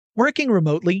Working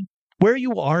remotely, where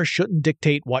you are shouldn't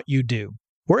dictate what you do.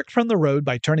 Work from the road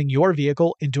by turning your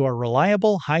vehicle into a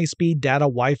reliable high-speed data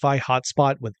Wi-Fi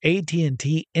hotspot with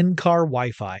AT&T in-car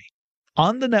Wi-Fi.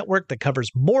 On the network that covers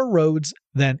more roads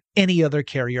than any other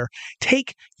carrier,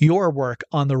 take your work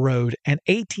on the road and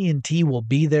AT&T will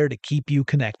be there to keep you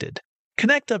connected.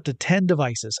 Connect up to 10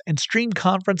 devices and stream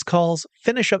conference calls,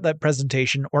 finish up that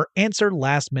presentation, or answer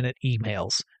last-minute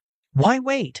emails. Why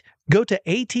wait? Go to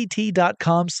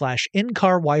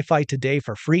att.com/in-car Wi-Fi today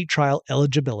for free trial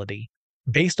eligibility.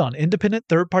 Based on independent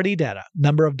third-party data,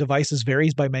 number of devices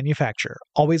varies by manufacturer.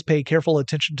 Always pay careful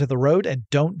attention to the road and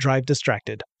don't drive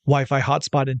distracted. Wi-Fi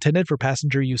hotspot intended for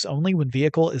passenger use only when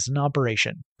vehicle is in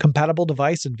operation. Compatible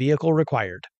device and vehicle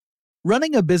required.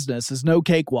 Running a business is no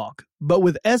cakewalk, but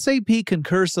with SAP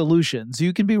Concur Solutions,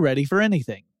 you can be ready for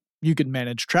anything. You can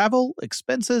manage travel,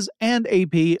 expenses, and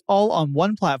AP all on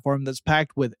one platform that's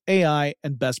packed with AI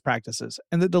and best practices,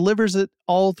 and that delivers it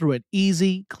all through an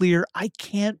easy, clear, I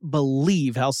can't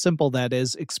believe how simple that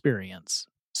is experience.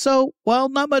 So, while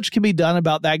not much can be done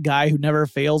about that guy who never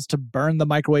fails to burn the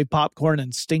microwave popcorn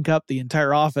and stink up the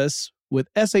entire office, with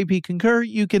SAP Concur,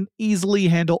 you can easily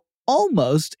handle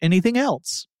almost anything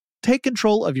else. Take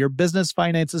control of your business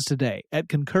finances today at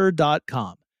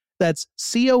Concur.com. That's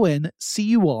CONCUR.com.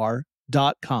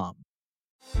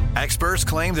 Experts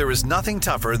claim there is nothing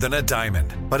tougher than a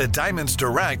diamond. But at Diamonds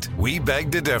Direct, we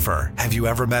beg to differ. Have you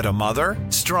ever met a mother?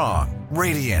 Strong,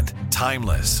 radiant,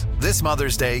 timeless. This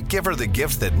Mother's Day, give her the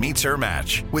gift that meets her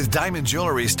match. With diamond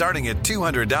jewelry starting at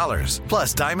 $200.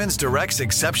 Plus Diamonds Direct's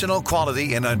exceptional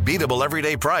quality and unbeatable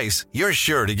everyday price, you're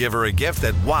sure to give her a gift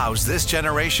that wows this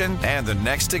generation and the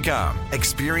next to come.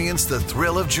 Experience the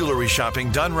thrill of jewelry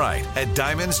shopping done right at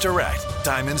Diamonds Direct.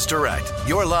 Diamonds Direct.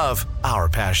 Your love, our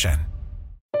passion.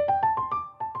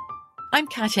 I'm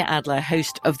Katya Adler,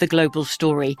 host of The Global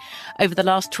Story. Over the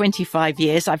last 25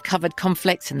 years, I've covered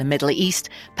conflicts in the Middle East,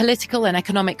 political and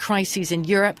economic crises in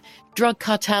Europe, drug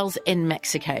cartels in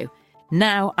Mexico.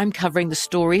 Now I'm covering the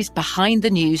stories behind the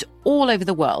news all over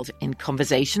the world in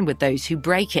conversation with those who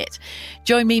break it.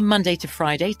 Join me Monday to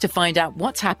Friday to find out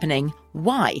what's happening,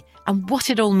 why, and what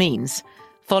it all means.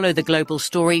 Follow The Global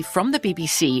Story from the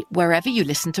BBC wherever you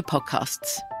listen to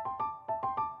podcasts.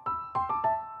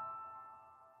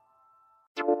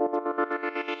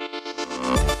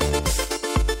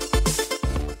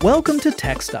 Welcome to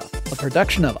Tech Stuff, a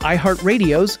production of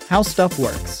iHeartRadio's How Stuff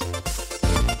Works.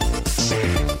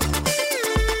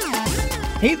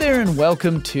 Hey there and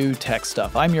welcome to Tech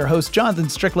Stuff. I'm your host, Jonathan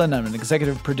Strickland. I'm an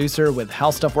executive producer with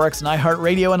How Stuff Works and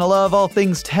iHeartRadio, and I love all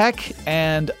things tech.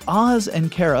 And Oz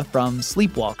and Kara from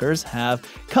Sleepwalkers have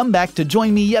come back to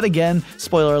join me yet again.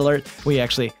 Spoiler alert, we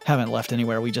actually haven't left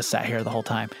anywhere. We just sat here the whole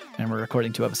time, and we're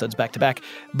recording 2 episodes back to back.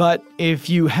 But if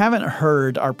you haven't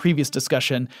heard our previous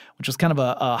discussion, which was kind of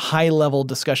a high-level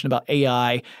discussion about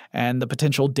AI and the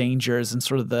potential dangers and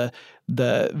sort of the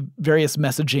various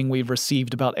messaging we've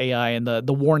received about AI and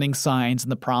the warning signs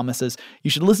and the promises, you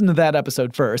should listen to that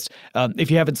episode first.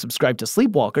 If you haven't subscribed to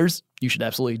Sleepwalkers, you should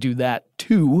absolutely do that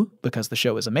too, because the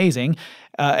show is amazing.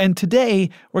 And today,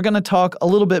 we're going to talk a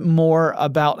little bit more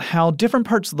about how different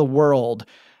parts of the world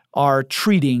are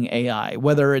treating AI,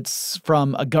 whether it's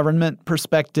from a government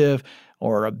perspective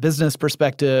or a business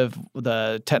perspective,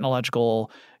 the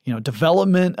technological,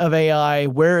 development of AI.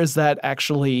 Where is that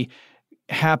actually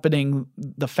happening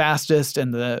the fastest?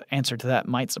 And the answer to that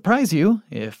might surprise you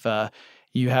if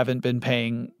you haven't been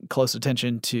paying close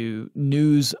attention to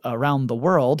news around the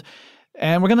world.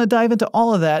 And we're going to dive into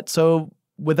all of that. So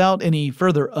without any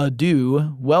further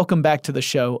ado, welcome back to the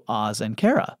show, Oz and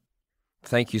Kara.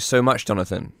 Thank you so much,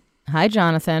 Jonathan. Hi,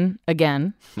 Jonathan,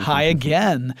 again. Hi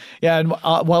again. Yeah, and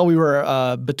while we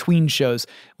were between shows,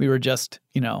 we were just,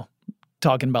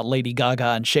 talking about Lady Gaga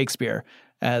and Shakespeare,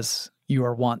 as you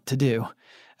are wont to do.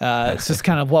 It's just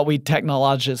kind of what we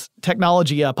technology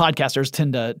podcasters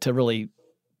tend to really,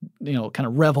 kind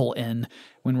of revel in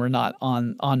when we're not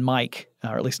on mic,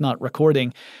 or at least not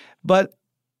recording. But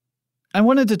I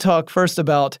wanted to talk first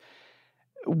about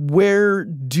where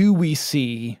do we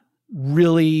see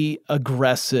really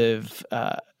aggressive,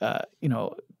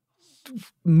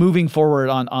 moving forward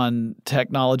on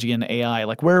technology and AI.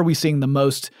 Like, where are we seeing the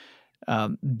most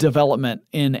development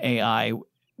in AI?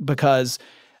 Because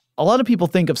a lot of people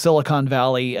think of Silicon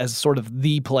Valley as sort of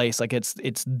the place, like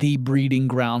it's the breeding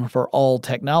ground for all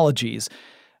technologies.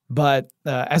 But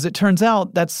as it turns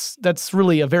out, that's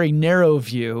really a very narrow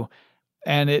view,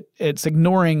 and it's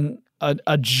ignoring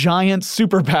a giant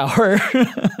superpower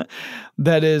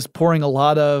that is pouring a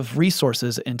lot of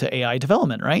resources into AI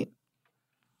development, right?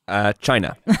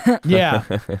 China. Yeah,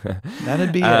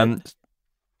 that'd be it.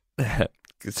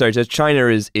 So China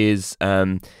is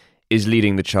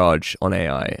leading the charge on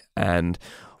AI, and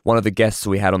one of the guests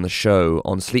we had on the show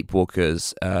on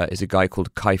Sleepwalkers is a guy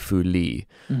called Kai-Fu Lee,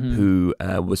 who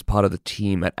was part of the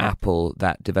team at Apple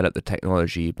that developed the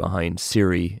technology behind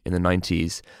Siri in the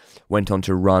 90s, went on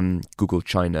to run Google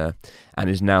China, and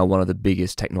is now one of the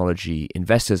biggest technology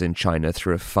investors in China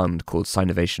through a fund called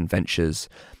Sinovation Ventures,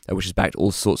 which has backed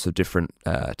all sorts of different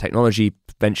technology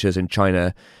ventures in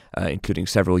China, including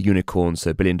several unicorns,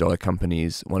 so billion-dollar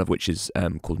companies, one of which is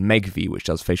called Megvii, which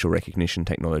does facial recognition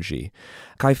technology.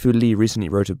 Kai-Fu Lee recently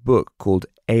wrote a book called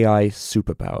AI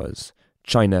Superpowers,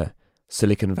 China,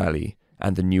 Silicon Valley,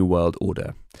 and the New World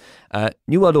Order.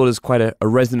 New World Order is quite a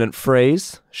resonant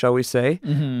phrase, shall we say.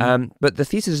 But the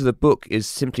thesis of the book is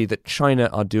simply that China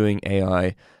are doing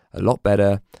AI a lot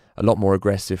better, a lot more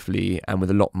aggressively, and with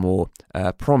a lot more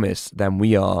promise than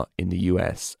we are in the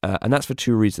US. And that's for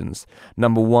two reasons.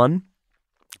 Number one,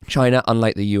 China,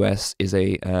 unlike the US, is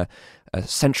a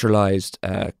centralized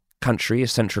country, a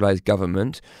centralized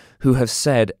government, who have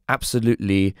said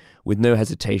absolutely with no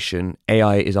hesitation,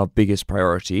 AI is our biggest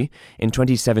priority. In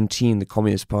 2017, the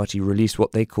Communist Party released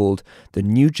what they called the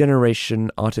New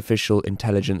Generation Artificial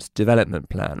Intelligence Development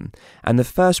Plan. And the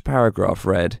first paragraph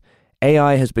read,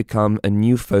 AI has become a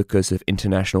new focus of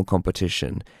international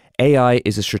competition. AI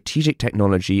is a strategic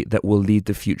technology that will lead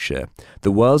the future.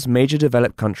 The world's major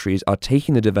developed countries are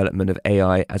taking the development of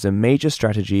AI as a major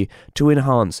strategy to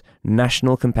enhance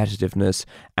national competitiveness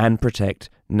and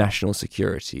protect national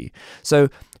security. So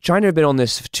China have been on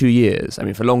this for 2 years,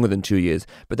 for longer than 2 years,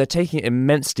 but they're taking it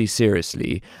immensely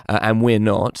seriously, and we're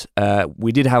not.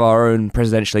 We did have our own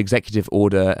presidential executive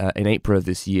order in April of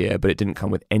this year, but it didn't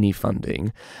come with any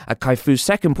funding. Kai-Fu's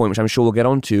second point, which I'm sure we'll get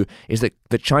onto, is that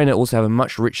China also have a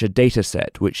much richer data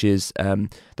set, which is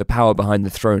the power behind the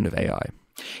throne of AI.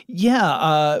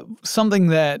 Yeah, something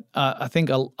that I think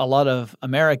a lot of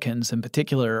Americans in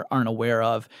particular aren't aware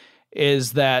of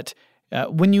is that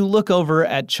when you look over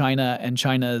at China and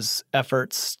China's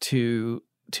efforts to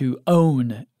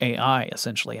own AI,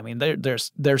 essentially,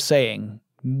 they're saying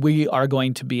we are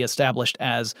going to be established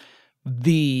as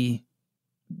the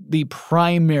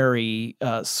primary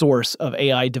source of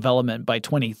AI development by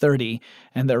 2030,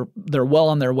 and they're well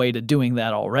on their way to doing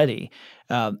that already.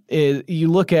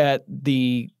 You look at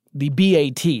the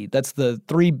BAT, that's the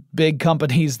three big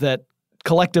companies that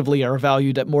collectively are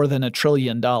valued at more than $1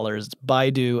 trillion,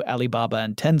 Baidu, Alibaba,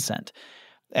 and Tencent.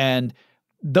 And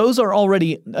those are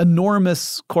already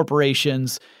enormous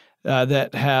corporations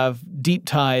that have deep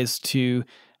ties to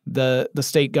the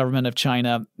state government of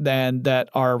China and that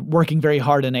are working very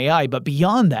hard in AI. But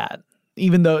beyond that,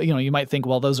 even though you might think,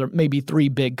 well, those are maybe three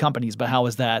big companies, but how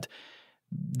is that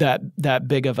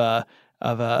big of a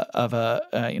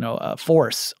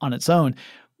force on its own?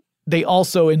 They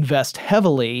also invest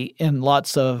heavily in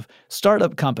lots of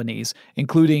startup companies,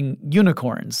 including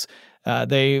unicorns.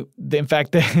 They in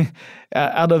fact,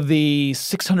 out of the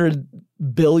 $600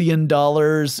 billion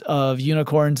of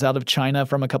unicorns out of China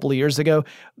from a couple of years ago,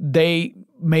 they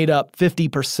made up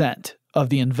 50% of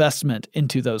the investment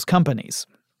into those companies.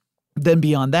 Then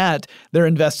beyond that, they're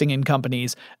investing in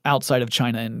companies outside of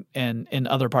China and in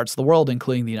other parts of the world,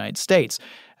 including the United States.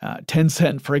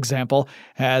 Tencent, for example,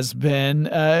 has been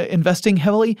investing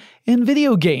heavily in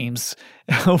video games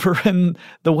over in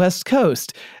the West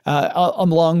Coast,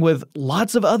 along with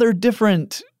lots of other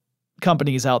different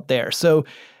companies out there. So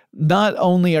not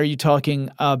only are you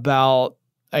talking about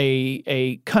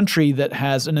a country that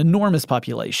has an enormous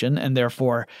population and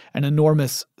therefore an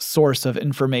enormous source of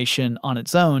information on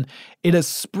its own, it is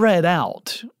spread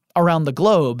out around the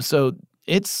globe. So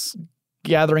it's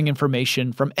gathering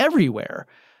information from everywhere.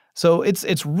 So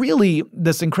it's really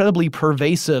this incredibly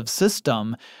pervasive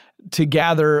system to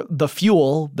gather the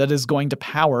fuel that is going to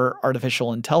power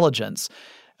artificial intelligence.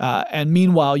 And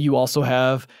meanwhile, you also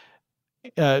have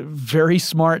very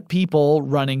smart people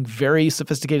running very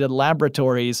sophisticated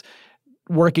laboratories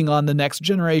working on the next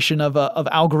generation of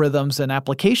algorithms and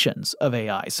applications of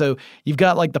AI. So you've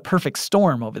got like the perfect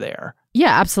storm over there.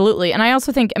 Yeah, absolutely. And I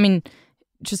also think,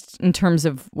 just in terms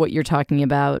of what you're talking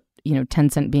about,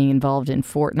 Tencent being involved in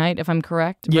Fortnite, if I'm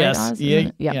correct. Yes. Right,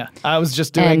 Oz? Yeah. I was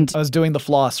just doing the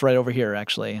floss right over here,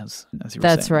 actually, as you were saying.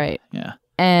 That's right. Yeah.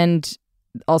 And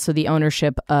also the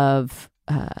ownership of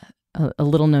a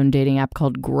little-known dating app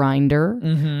called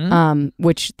Grindr,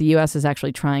 which the U.S. is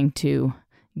actually trying to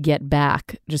get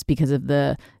back just because of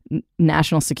the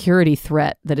national security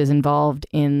threat that is involved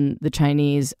in the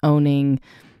Chinese owning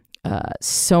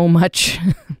so much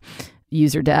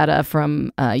user data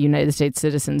from United States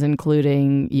citizens,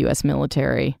 including U.S.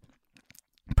 military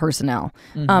personnel.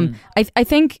 I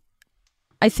think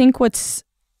what's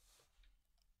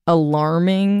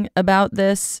alarming about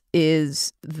this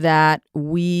is that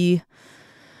we're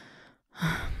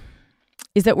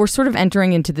sort of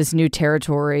entering into this new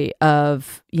territory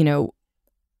of,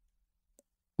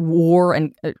 war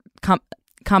and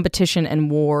competition and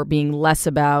war being less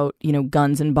about,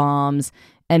 guns and bombs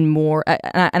and more.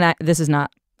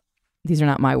 These are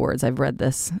not my words. I've read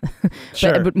this,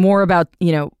 Sure. but more about,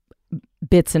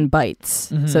 bits and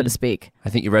bytes, so to speak. I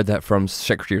think you read that from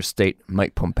Secretary of State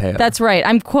Mike Pompeo. That's right.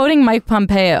 I'm quoting Mike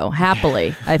Pompeo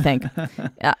happily, I think,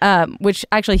 which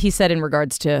actually he said in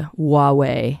regards to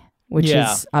Huawei, which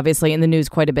is obviously in the news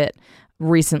quite a bit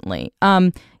recently.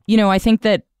 I think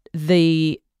that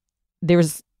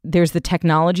there's the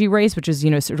technology race, which is,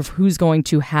 sort of who's going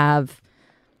to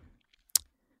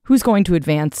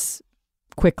advance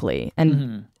quickly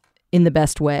and in the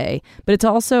best way. But it's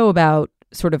also about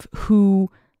sort of who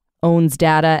owns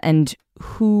data and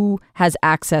who has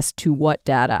access to what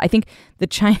data. I think the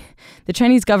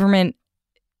Chinese government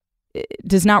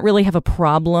does not really have a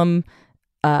problem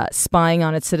spying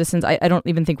on its citizens. I don't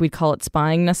even think we'd call it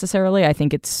spying necessarily. I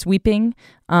think it's sweeping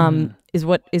is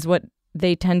what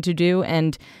they tend to do,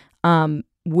 and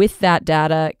with that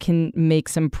data can make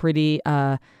some pretty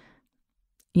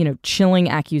chilling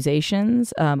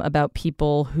accusations about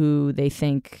people who they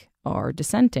think are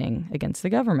dissenting against the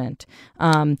government.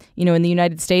 In the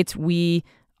United States, we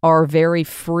are very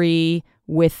free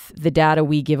with the data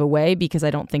we give away because I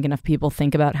don't think enough people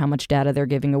think about how much data they're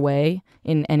giving away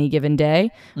in any given day.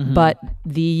 But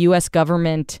the U.S.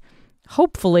 government,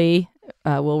 hopefully,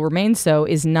 will remain so,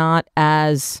 is not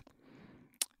as,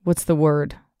 what's the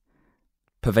word?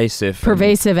 Pervasive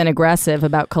and aggressive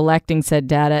about collecting said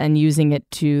data and using it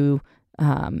to,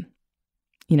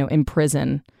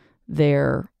 imprison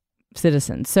their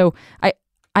citizens. So I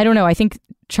don't know. I think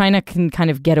China can kind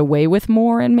of get away with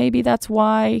more, and maybe that's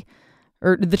why,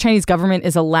 or the Chinese government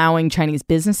is allowing Chinese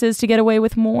businesses to get away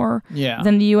with more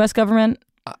than the U.S. government.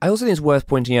 I also think it's worth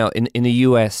pointing out in the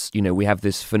US, we have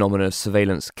this phenomenon of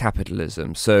surveillance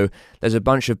capitalism. So there's a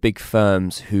bunch of big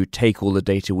firms who take all the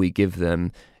data we give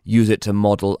them, use it to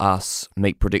model us,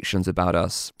 make predictions about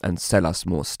us, and sell us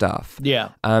more stuff.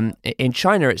 Yeah. In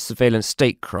China, it's surveillance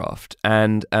statecraft,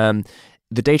 and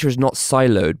the data is not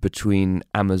siloed between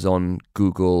Amazon,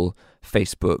 Google,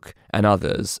 Facebook, and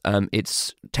others.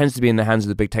 It tends to be in the hands of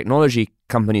the big technology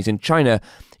companies in China,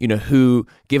 who,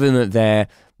 given that they're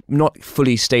not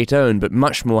fully state-owned, but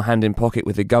much more hand-in-pocket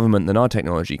with the government than our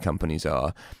technology companies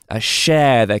are,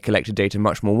 share their collected data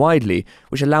much more widely,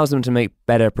 which allows them to make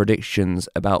better predictions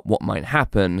about what might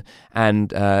happen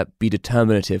and be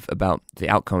determinative about the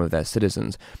outcome of their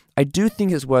citizens. I do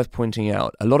think it's worth pointing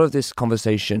out a lot of this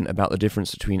conversation about the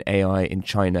difference between AI in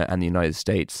China and the United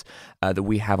States that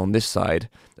we have on this side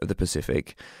of the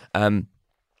Pacific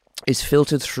is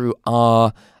filtered through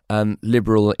our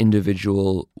liberal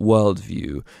individual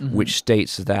worldview, which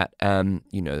states that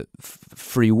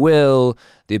free will,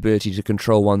 the ability to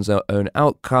control one's own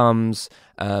outcomes,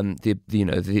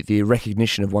 the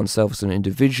recognition of oneself as an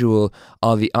individual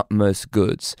are the utmost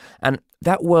goods. And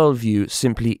that worldview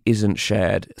simply isn't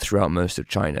shared throughout most of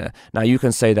China. Now, you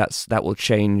can say that will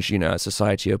change, as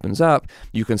society opens up.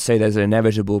 You can say there's an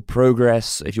inevitable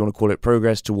progress, if you want to call it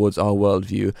progress, towards our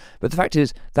worldview. But the fact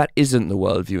is, that isn't the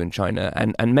worldview in China.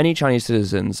 And many Chinese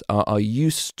citizens are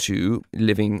used to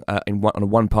living on a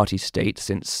one-party state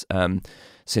since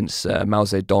Mao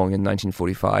Zedong in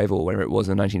 1945 or whenever it was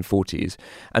in the 1940s,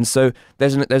 and so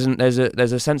there's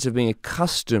a sense of being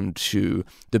accustomed to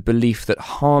the belief that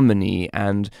harmony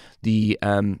and the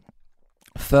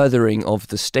furthering of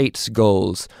the state's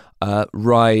goals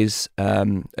is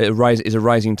a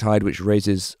rising tide which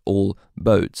raises all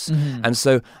boats. And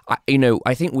so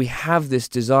I think we have this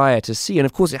desire to see, and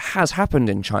of course it has happened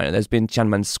in China. There's been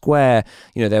Tiananmen Square,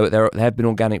 there have been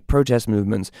organic protest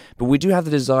movements, but we do have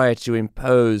the desire to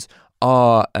impose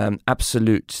our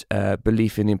absolute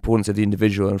belief in the importance of the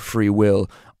individual and free will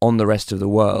on the rest of the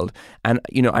world. And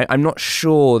I'm not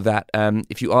sure that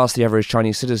if you ask the average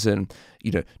Chinese citizen,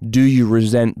 do you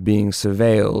resent being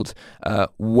surveilled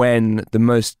when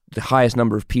the highest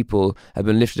number of people have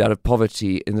been lifted out of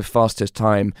poverty in the fastest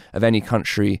time of any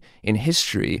country in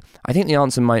history? I think the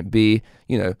answer might be,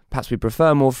 perhaps we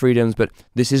prefer more freedoms, but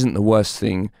this isn't the worst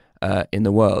thing in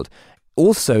the world.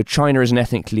 Also, China is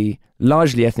an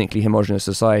largely ethnically homogenous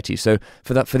society. So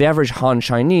for the average Han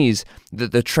Chinese,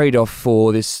 the trade-off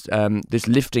for this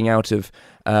lifting out of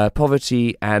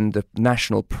poverty and the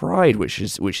national pride, which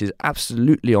is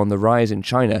absolutely on the rise in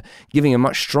China, giving a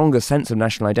much stronger sense of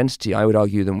national identity, I would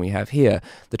argue, than we have here.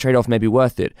 The trade-off may be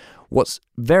worth it. What's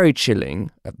very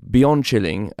chilling, beyond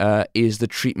chilling, is the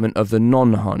treatment of the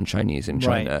non-Han Chinese in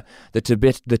China, right.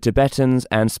 The Tibetans,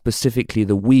 and specifically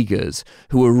the Uyghurs,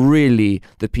 who are really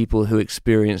the people who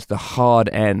experienced the hard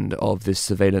end of this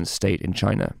surveillance state in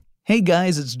China. Hey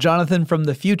guys, it's Jonathan from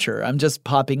the future. I'm just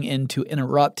popping in to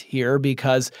interrupt here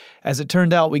because, as it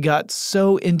turned out, we got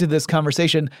so into this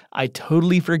conversation, I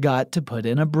totally forgot to put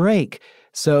in a break.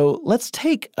 So let's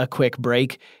take a quick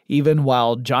break, even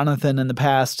while Jonathan in the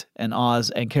past and Oz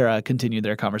and Kara continue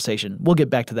their conversation. We'll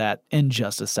get back to that in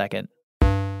just a second.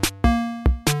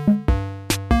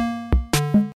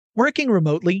 Working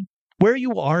remotely, where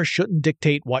you are shouldn't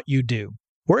dictate what you do.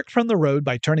 Work from the road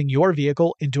by turning your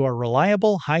vehicle into a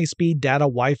reliable high-speed data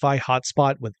Wi-Fi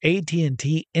hotspot with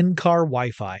AT&T in-car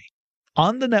Wi-Fi.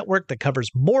 On the network that covers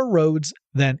more roads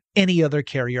than any other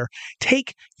carrier,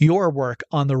 take your work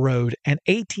on the road and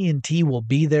AT&T will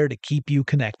be there to keep you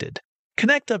connected.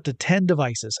 Connect up to 10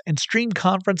 devices and stream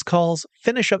conference calls,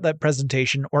 finish up that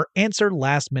presentation, or answer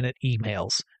last-minute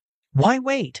emails. Why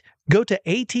wait? Go to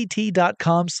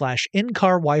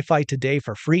att.com/in-car Wi-Fi today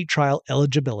for free trial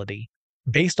eligibility.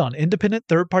 Based on independent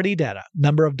third-party data,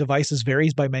 number of devices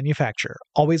varies by manufacturer.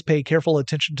 Always pay careful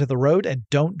attention to the road and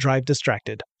don't drive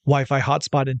distracted. Wi-Fi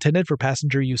hotspot intended for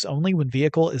passenger use only when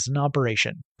vehicle is in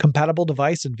operation. Compatible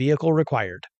device and vehicle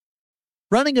required.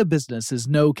 Running a business is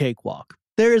no cakewalk.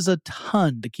 There is a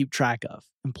ton to keep track of.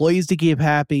 Employees to keep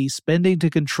happy, spending to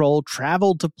control,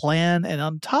 travel to plan, and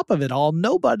on top of it all,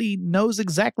 nobody knows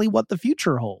exactly what the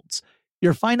future holds.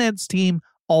 Your finance team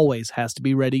always has to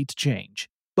be ready to change.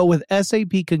 But with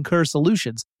SAP Concur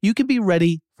Solutions, you can be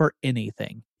ready for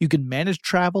anything. You can manage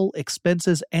travel,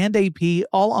 expenses, and AP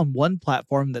all on one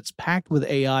platform that's packed with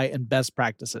AI and best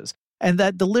practices, and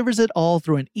that delivers it all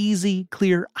through an easy,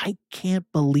 clear, I can't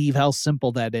believe how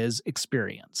simple that is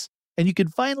experience. And you can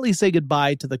finally say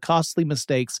goodbye to the costly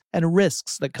mistakes and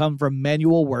risks that come from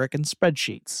manual work and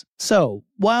spreadsheets. So,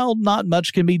 while not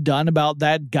much can be done about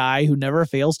that guy who never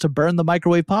fails to burn the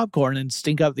microwave popcorn and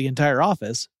stink up the entire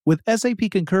office, with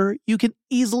SAP Concur, you can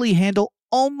easily handle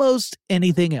almost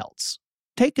anything else.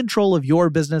 Take control of your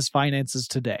business finances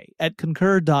today at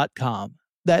Concur.com.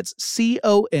 That's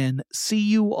CONCUR.com.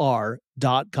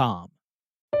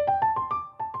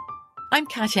 I'm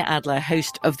Katya Adler,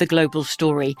 host of The Global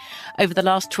Story. Over the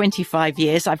last 25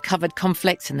 years, I've covered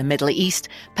conflicts in the Middle East,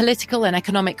 political and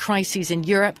economic crises in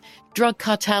Europe, drug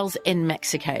cartels in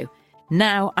Mexico.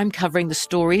 Now I'm covering the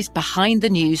stories behind the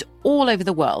news all over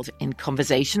the world in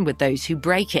conversation with those who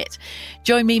break it.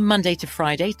 Join me Monday to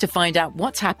Friday to find out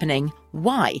what's happening,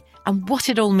 why, and what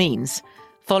it all means.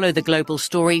 Follow The Global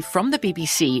Story from the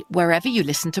BBC wherever you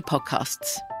listen to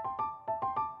podcasts.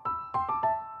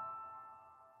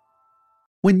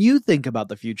 When you think about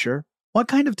the future, what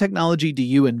kind of technology do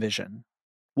you envision?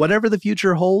 Whatever the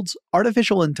future holds,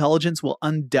 artificial intelligence will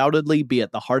undoubtedly be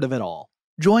at the heart of it all.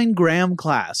 Join Graham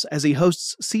Class as he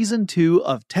hosts Season 2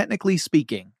 of Technically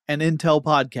Speaking, an Intel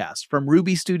podcast from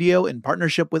Ruby Studio in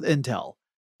partnership with Intel.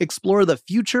 Explore the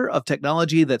future of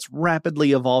technology that's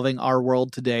rapidly evolving our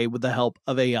world today with the help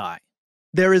of AI.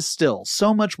 There is still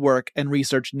so much work and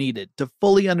research needed to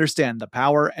fully understand the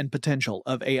power and potential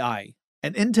of AI.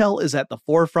 And Intel is at the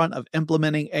forefront of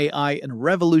implementing AI and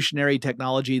revolutionary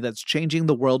technology that's changing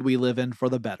the world we live in for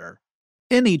the better.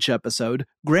 In each episode,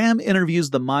 Graham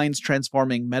interviews the minds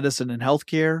transforming medicine and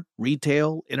healthcare,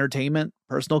 retail, entertainment,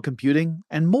 personal computing,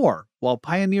 and more, while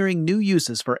pioneering new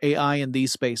uses for AI in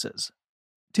these spaces.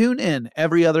 Tune in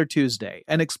every other Tuesday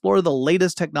and explore the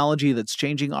latest technology that's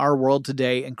changing our world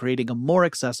today and creating a more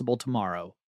accessible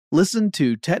tomorrow. Listen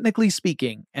to Technically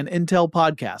Speaking, an Intel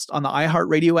podcast on the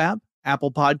iHeartRadio app,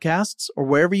 Apple Podcasts, or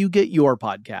wherever you get your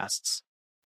podcasts.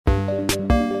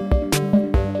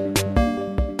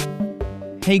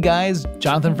 Hey guys,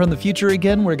 Jonathan from the future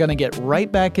again. We're going to get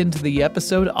right back into the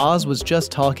episode. Oz was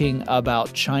just talking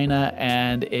about China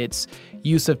and its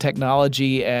use of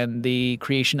technology and the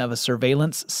creation of a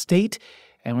surveillance state,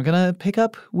 and we're going to pick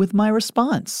up with my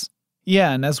response.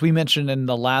 Yeah, and as we mentioned in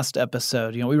the last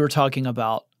episode, we were talking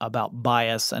about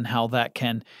bias and how that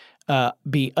can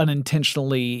be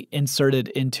unintentionally inserted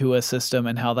into a system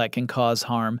and how that can cause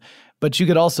harm. But you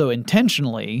could also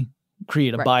intentionally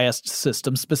create a biased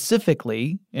system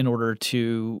specifically in order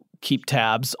to keep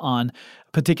tabs on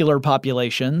particular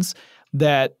populations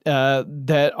that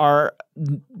are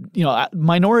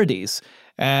minorities.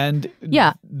 And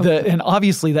and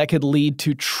obviously that could lead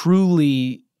to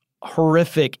truly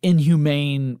horrific,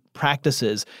 inhumane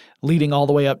practices leading all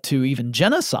the way up to even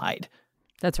genocide.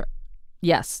 That's right.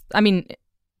 Yes. I mean,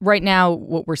 right now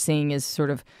what we're seeing is sort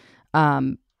of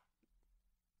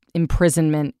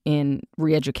imprisonment in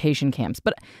re-education camps.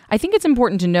 But I think it's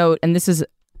important to note, and this is,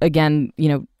 again,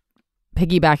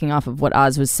 piggybacking off of what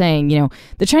Oz was saying,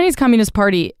 the Chinese Communist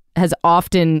Party has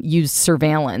often used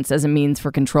surveillance as a means for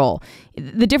control.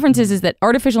 The difference is that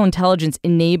artificial intelligence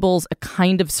enables a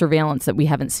kind of surveillance that we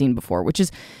haven't seen before, which is,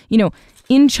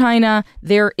 in China,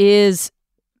 there is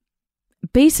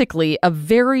basically a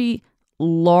very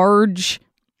large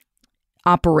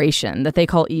operation that they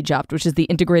call EJOPT, which is the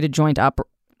Integrated Joint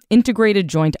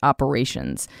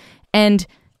Operations. And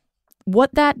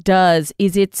what that does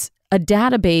is it's a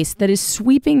database that is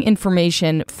sweeping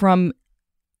information from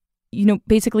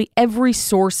basically every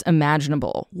source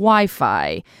imaginable.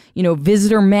 Wi-Fi,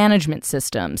 visitor management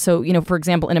system. So, for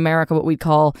example, in America, what we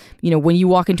call, when you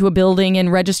walk into a building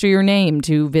and register your name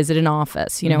to visit an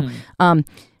office,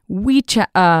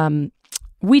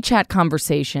 WeChat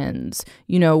conversations,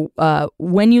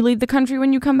 when you leave the country,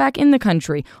 when you come back in the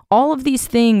country, all of these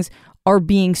things are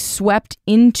being swept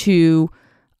into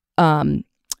a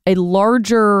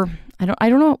larger, I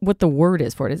don't know what the word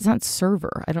is for it. It's not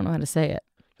server. I don't know how to say it.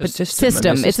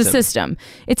 System. It's a system.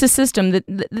 It's a system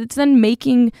that's then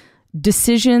making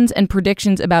decisions and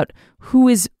predictions about who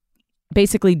is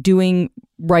basically doing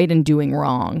right and doing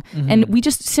wrong. Mm-hmm. And we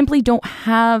just simply don't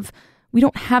have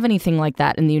anything like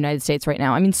that in the United States right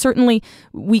now. I mean, certainly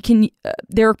we can.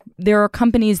 There are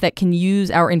companies that can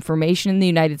use our information in the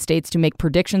United States to make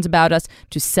predictions about us,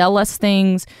 to sell us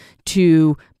things,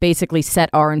 to basically set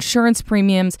our insurance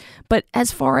premiums. But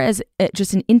as far as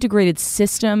just an integrated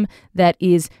system that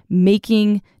is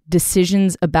making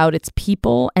decisions about its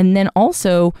people and then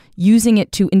also using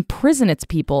it to imprison its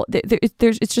people,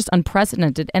 it's just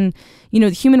unprecedented. And the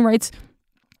Human Rights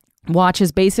Watch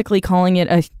is basically calling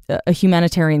it a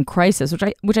humanitarian crisis,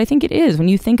 which I think it is. When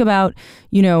you think about,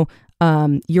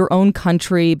 your own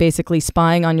country basically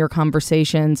spying on your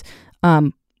conversations,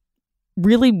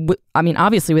 really,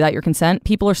 obviously without your consent,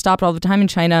 people are stopped all the time in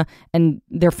China and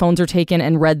their phones are taken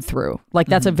and read through. Like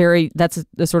that's that's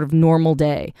a sort of normal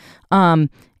day. And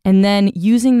then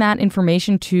using that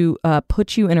information to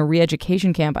put you in a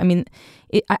re-education camp. I mean,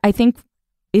 I think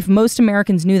if most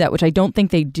Americans knew that, which I don't think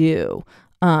they do,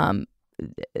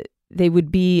 they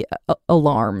would be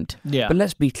alarmed. Yeah. But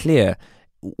let's be clear,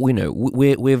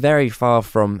 we're very far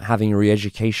from having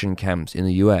re-education camps in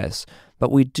the US,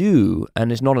 but we do,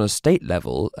 and it's not on a state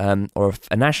level or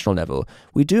a national level,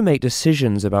 we do make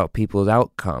decisions about people's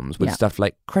outcomes with stuff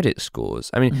like credit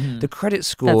scores. I mean, the credit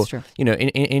score, that's true.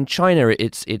 In China,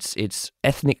 it's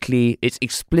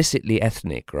explicitly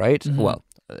ethnic, right? Mm-hmm. Well,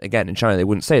 again, in China, they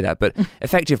wouldn't say that, but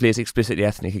effectively it's explicitly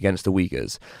ethnic against the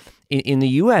Uyghurs. In the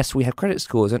US, we have credit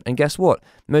scores, and guess what?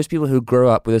 Most people who grow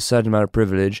up with a certain amount of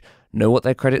privilege know what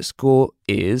their credit score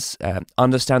is,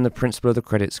 understand the principle of the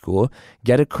credit score,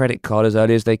 get a credit card as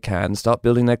early as they can, start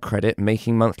building their credit,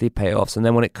 making monthly payoffs, and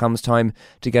then when it comes time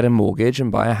to get a mortgage and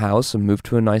buy a house and move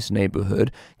to a nice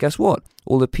neighborhood, guess what?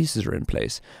 All the pieces are in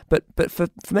place. But for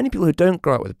many people who don't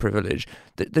grow up with privilege,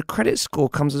 the credit score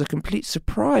comes as a complete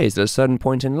surprise at a certain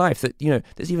point in life that,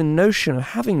 there's even notion of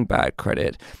having bad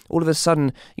credit. All of a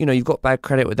sudden, you've got bad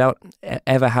credit without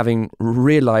ever having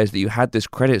realized that you had this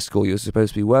credit score you're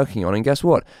supposed to be working on. And guess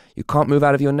what? You can't move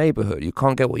out of your neighborhood. You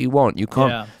can't get what you want. You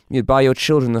can't buy your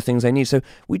children the things they need. So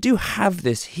we do have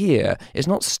this here. It's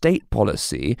not state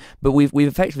policy, but we've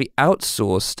effectively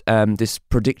outsourced this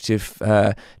predictive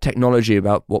technology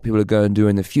about what people are going to do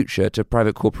in the future to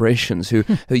private corporations who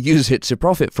use it to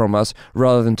profit from us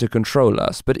rather than to control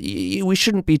us. But we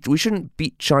shouldn't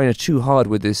beat China too hard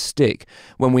with this stick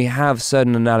when we have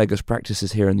certain analogous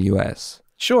practices here in the US.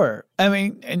 Sure. I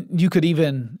mean, and you could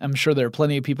even, I'm sure there are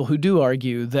plenty of people who do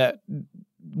argue that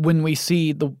when we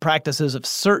see the practices of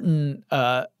certain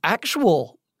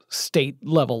actual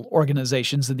state-level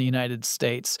organizations in the United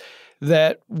States,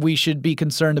 that we should be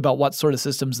concerned about what sort of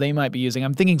systems they might be using.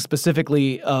 I'm thinking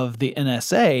specifically of the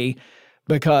NSA,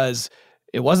 because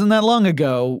it wasn't that long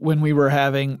ago when we were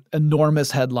having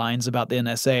enormous headlines about the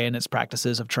NSA and its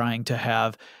practices of trying to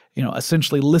have,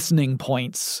 essentially listening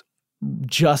points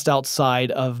just outside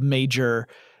of major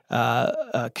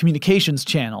communications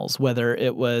channels, whether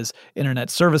it was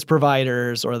internet service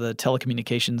providers or the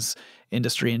telecommunications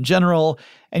industry in general.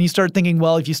 And you start thinking,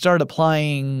 well, if you start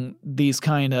applying these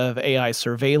kind of AI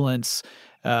surveillance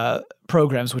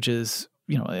programs, which is,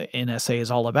 NSA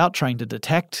is all about trying to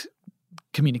detect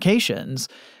communications,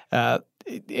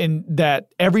 in that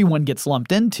everyone gets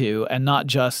lumped into and not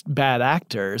just bad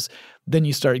actors, then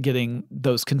you start getting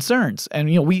those concerns. And,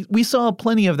 we saw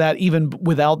plenty of that even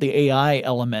without the AI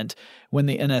element when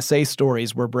the NSA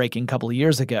stories were breaking a couple of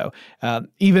years ago,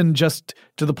 even just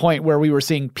to the point where we were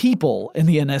seeing people in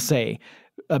the NSA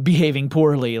behaving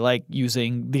poorly, like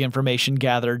using the information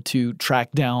gathered to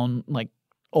track down like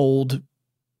old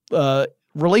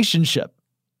relationship,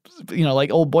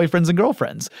 like old boyfriends and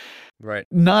girlfriends. Right.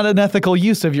 Not an ethical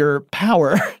use of your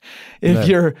power if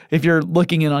you're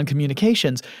looking in on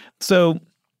communications. So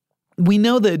we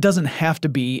know that it doesn't have to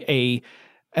be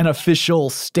an official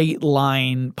state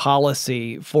line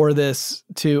policy for this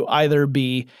to either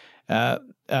be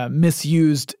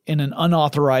misused in an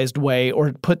unauthorized way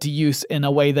or put to use in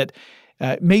a way that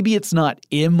maybe it's not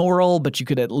immoral, but you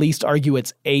could at least argue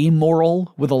it's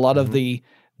amoral with a lot of the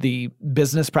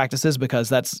business practices, because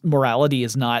that's morality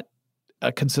is not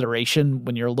a consideration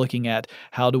when you're looking at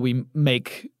how do we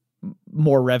make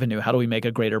more revenue, how do we make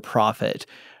a greater profit,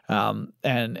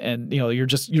 and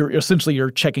you're essentially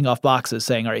checking off boxes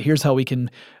saying, all right, here's how we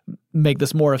can make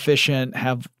this more efficient,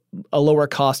 have a lower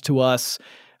cost to us,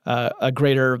 a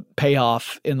greater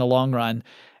payoff in the long run.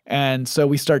 And so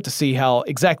we start to see how,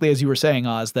 exactly as you were saying,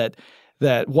 Oz, that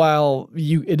while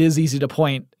it is easy to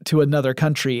point to another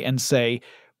country and say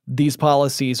these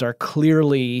policies are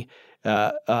clearly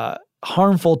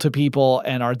harmful to people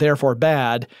and are therefore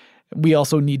bad, we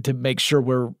also need to make sure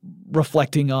we're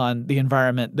reflecting on the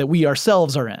environment that we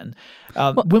ourselves are in.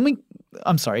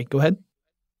 I'm sorry, go ahead.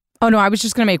 Oh, no, I was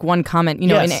just going to make one comment.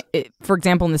 Yes. For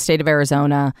example, in the state of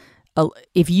Arizona,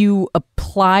 if you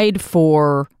applied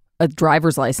for a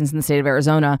driver's license in the state of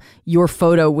Arizona, your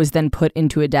photo was then put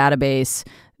into a database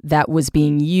that was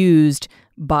being used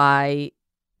for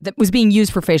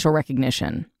facial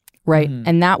recognition, right? Mm-hmm.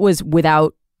 And that was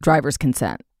without driver's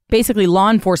consent. Basically, law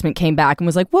enforcement came back and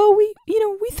was like, well, we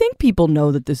think people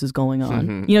know that this is going on.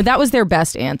 Mm-hmm. That was their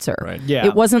best answer. Right. Yeah.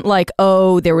 It wasn't like,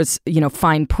 oh, there was,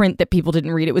 fine print that people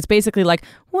didn't read. It was basically like,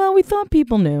 well, we thought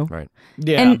people knew. Right.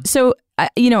 Yeah. And so,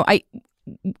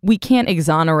 we can't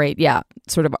exonerate,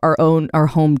 sort of our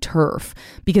home turf,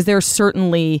 because there's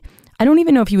certainly, I don't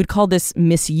even know if you would call this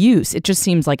misuse. It just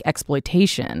seems like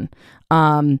exploitation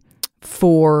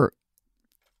for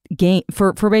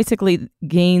basically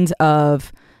gains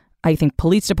of, I think,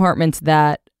 police departments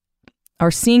that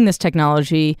are seeing this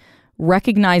technology,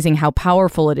 recognizing how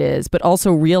powerful it is, but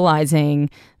also realizing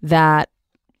that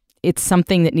it's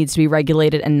something that needs to be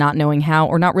regulated and not knowing how,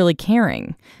 or not really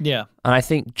caring. Yeah. And I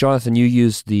think, Jonathan, you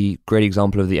used the great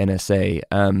example of the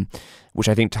NSA, which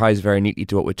I think ties very neatly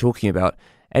to what we're talking about.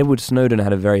 Edward Snowden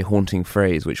had a very haunting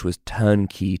phrase, which was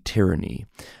turnkey tyranny,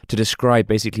 to describe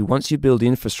basically once you build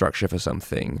infrastructure for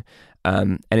something,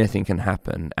 anything can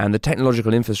happen. And the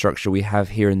technological infrastructure we have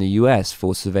here in the US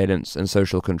for surveillance and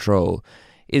social control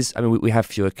is, we have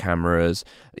fewer cameras,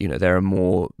 there are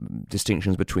more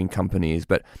distinctions between companies,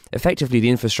 but effectively the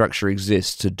infrastructure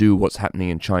exists to do what's happening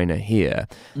in China here.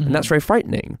 Mm-hmm. And that's very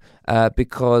frightening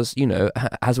because,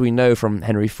 as we know from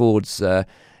Henry Ford's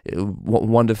what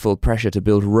wonderful pressure to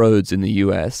build roads in the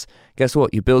US. Guess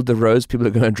what? You build the roads, people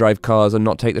are going to drive cars and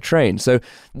not take the train. So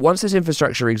once this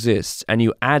infrastructure exists and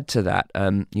you add to that,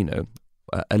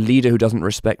 a leader who doesn't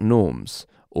respect norms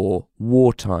or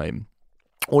wartime,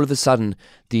 all of a sudden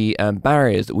the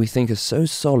barriers that we think are so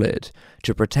solid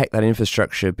to protect that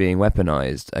infrastructure being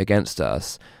weaponized against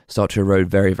us start to erode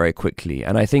very, very quickly.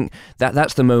 And I think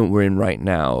that's the moment we're in right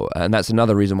now. And that's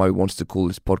another reason why we wanted to call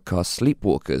this podcast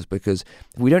Sleepwalkers, because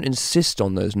if we don't insist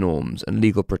on those norms and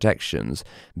legal protections,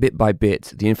 bit by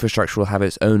bit, the infrastructure will have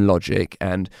its own logic,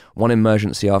 and one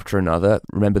emergency after another,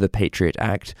 remember the Patriot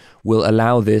Act, will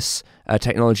allow this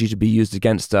technology to be used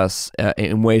against us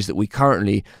in ways that we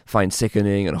currently find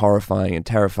sickening and horrifying and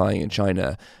terrifying in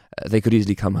China. They could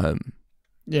easily come home.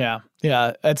 Yeah.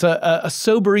 It's a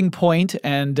sobering point.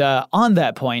 And on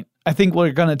that point, I think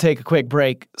we're going to take a quick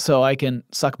break so I can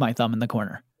suck my thumb in the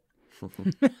corner.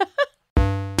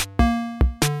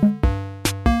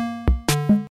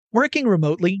 Working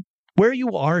remotely, where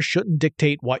you are shouldn't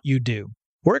dictate what you do.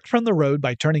 Work from the road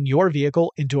by turning your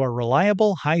vehicle into a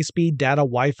reliable high-speed data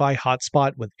Wi-Fi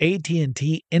hotspot with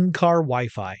AT&T in-car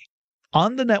Wi-Fi.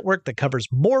 On the network that covers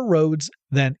more roads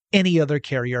than any other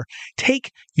carrier,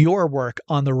 take your work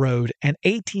on the road and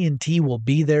AT&T will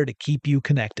be there to keep you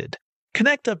connected.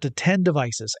 Connect up to 10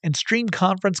 devices and stream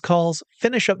conference calls,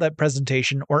 finish up that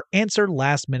presentation, or answer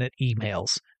last-minute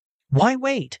emails. Why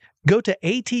wait? Go to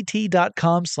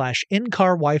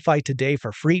att.com/in-car Wi-Fi today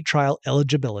for free trial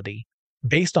eligibility.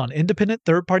 Based on independent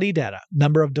third-party data,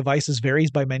 number of devices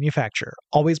varies by manufacturer.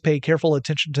 Always pay careful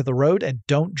attention to the road and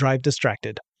don't drive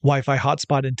distracted. Wi-Fi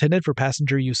hotspot intended for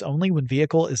passenger use only when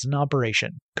vehicle is in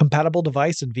operation. Compatible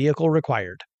device and vehicle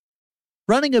required.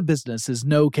 Running a business is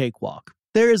no cakewalk.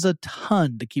 There is a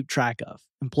ton to keep track of.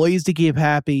 Employees to keep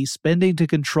happy, spending to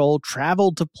control,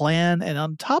 travel to plan, and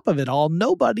on top of it all,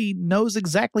 nobody knows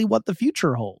exactly what the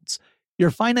future holds.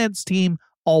 Your finance team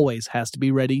always has to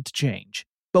be ready to change.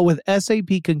 But with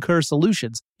SAP Concur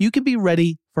Solutions, you can be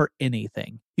ready for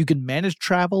anything. You can manage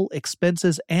travel,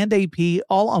 expenses, and AP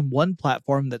all on one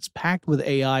platform that's packed with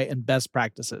AI and best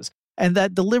practices, and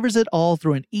that delivers it all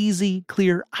through an easy,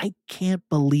 clear, I can't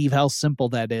believe how simple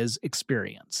that is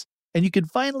experience. And you can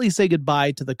finally say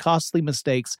goodbye to the costly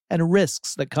mistakes and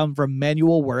risks that come from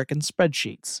manual work and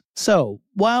spreadsheets. So,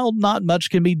 while not much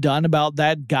can be done about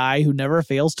that guy who never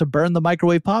fails to burn the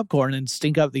microwave popcorn and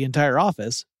stink up the entire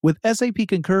office, with SAP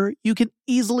Concur, you can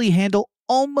easily handle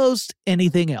almost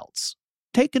anything else.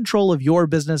 Take control of your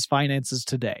business finances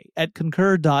today at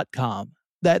concur.com.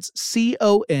 That's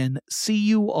CONCUR.com.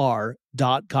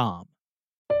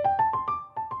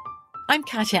 I'm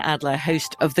Katya Adler,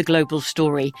 host of The Global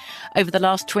Story. Over the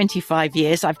last 25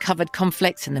 years, I've covered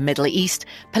conflicts in the Middle East,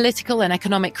 political and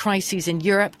economic crises in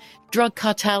Europe, drug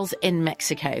cartels in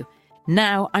Mexico.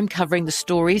 Now I'm covering the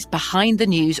stories behind the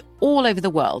news all over the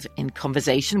world in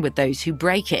conversation with those who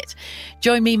break it.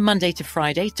 Join me Monday to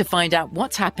Friday to find out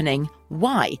what's happening,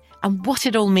 why, and what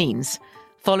it all means.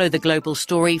 Follow The Global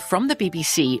Story from the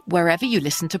BBC wherever you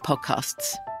listen to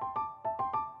podcasts.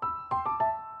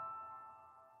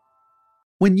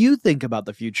 When you think about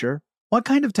the future, what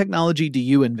kind of technology do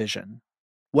you envision?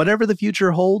 Whatever the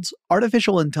future holds,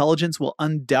 artificial intelligence will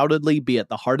undoubtedly be at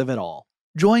the heart of it all.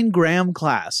 Join Graham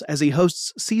Class as he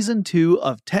hosts Season 2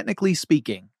 of Technically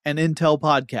Speaking, an Intel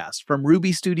podcast from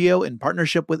Ruby Studio in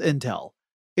partnership with Intel.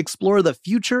 Explore the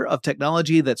future of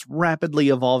technology that's rapidly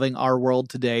evolving our world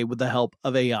today with the help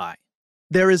of AI.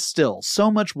 There is still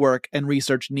so much work and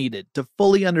research needed to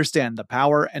fully understand the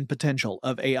power and potential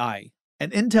of AI.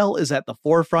 And Intel is at the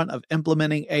forefront of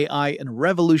implementing AI and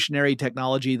revolutionary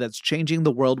technology that's changing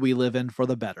the world we live in for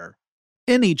the better.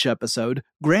 In each episode,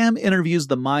 Graham interviews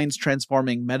the minds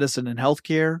transforming medicine and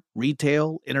healthcare,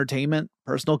 retail, entertainment,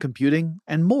 personal computing,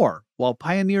 and more, while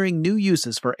pioneering new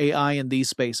uses for AI in these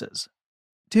spaces.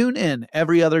 Tune in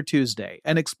every other Tuesday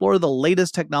and explore the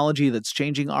latest technology that's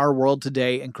changing our world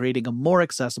today and creating a more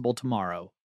accessible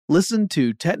tomorrow. Listen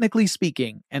to Technically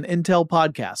Speaking, an Intel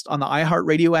podcast on the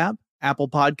iHeartRadio app, Apple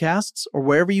Podcasts, or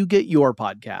wherever you get your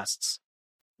podcasts.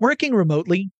 Working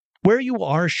remotely, where you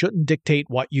are shouldn't dictate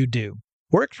what you do.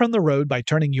 Work from the road by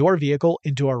turning your vehicle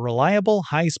into a reliable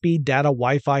high-speed data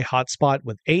Wi-Fi hotspot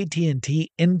with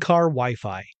AT&T in-car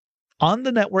Wi-Fi. On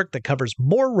the network that covers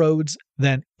more roads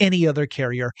than any other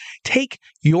carrier, take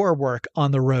your work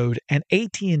on the road and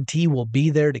AT&T will be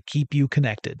there to keep you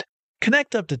connected.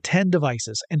 Connect up to 10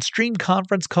 devices and stream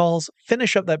conference calls,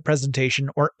 finish up that presentation,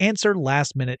 or answer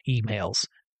last-minute emails.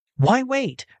 Why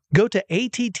wait? Go to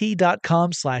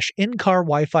att.com/in-car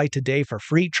Wi-Fi today for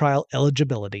free trial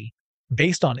eligibility.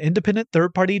 Based on independent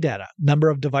third-party data, number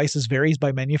of devices varies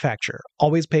by manufacturer.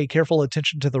 Always pay careful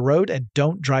attention to the road and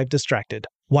don't drive distracted.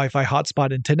 Wi-Fi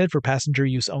hotspot intended for passenger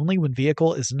use only when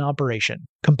vehicle is in operation.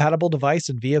 Compatible device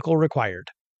and vehicle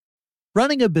required.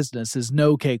 Running a business is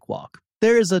no cakewalk.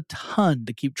 There is a ton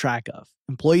to keep track of.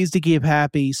 Employees to keep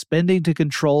happy, spending to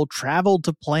control, travel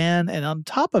to plan, and on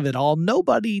top of it all,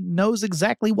 nobody knows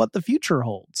exactly what the future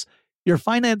holds. Your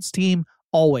finance team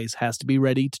always has to be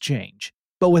ready to change.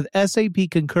 But with SAP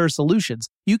Concur Solutions,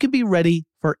 you can be ready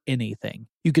for anything.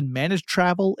 You can manage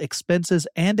travel, expenses,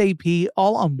 and AP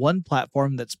all on one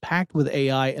platform that's packed with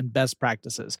AI and best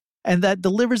practices, and that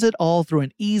delivers it all through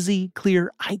an easy,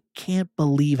 clear, I can't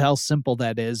believe how simple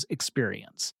that is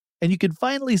experience. And you can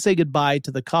finally say goodbye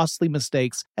to the costly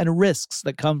mistakes and risks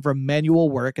that come from manual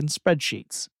work and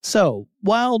spreadsheets. So,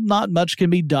 while not much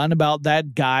can be done about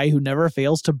that guy who never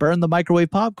fails to burn the microwave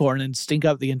popcorn and stink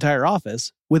up the entire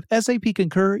office, with SAP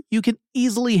Concur, you can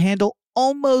easily handle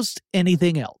almost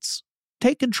anything else.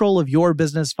 Take control of your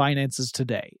business finances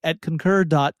today at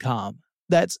concur.com.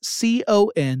 That's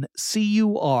CONCUR.com.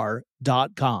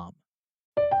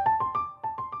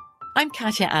 I'm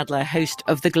Katya Adler, host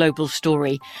of The Global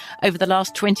Story. Over the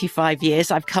last 25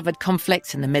 years, I've covered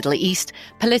conflicts in the Middle East,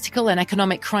 political and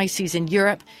economic crises in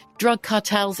Europe, drug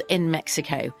cartels in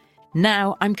Mexico.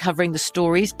 Now I'm covering the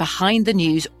stories behind the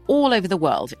news all over the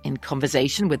world in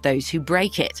conversation with those who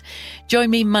break it. Join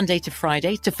me Monday to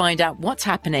Friday to find out what's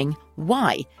happening,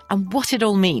 why, and what it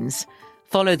all means.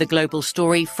 Follow The Global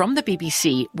Story from the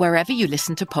BBC wherever you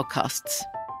listen to podcasts.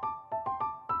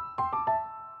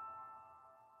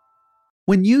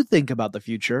 When you think about the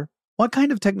future, what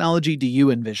kind of technology do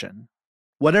you envision?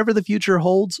 Whatever the future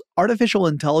holds, artificial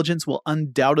intelligence will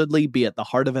undoubtedly be at the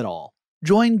heart of it all.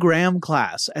 Join Graham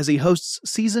Class as he hosts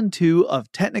Season 2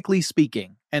 of Technically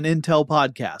Speaking, an Intel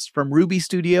podcast from Ruby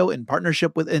Studio in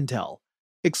partnership with Intel.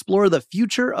 Explore the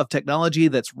future of technology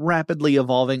that's rapidly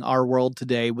evolving our world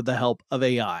today with the help of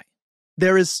AI.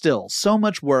 There is still so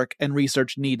much work and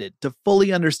research needed to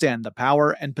fully understand the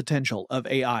power and potential of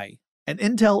AI. And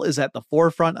Intel is at the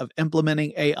forefront of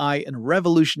implementing AI in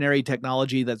revolutionary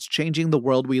technology that's changing the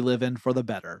world we live in for the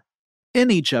better. In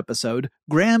each episode,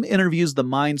 Graham interviews the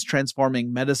minds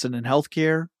transforming medicine and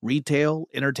healthcare, retail,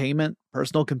 entertainment,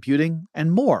 personal computing,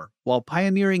 and more, while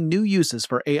pioneering new uses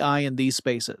for AI in these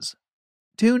spaces.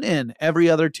 Tune in every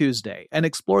other Tuesday and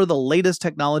explore the latest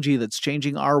technology that's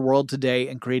changing our world today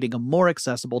and creating a more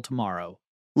accessible tomorrow.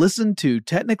 Listen to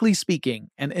Technically Speaking,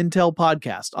 an Intel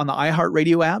podcast on the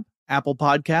iHeartRadio app, Apple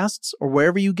Podcasts, or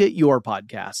wherever you get your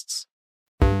podcasts.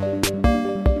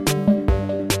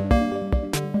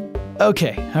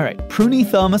 Okay, all right. Pruny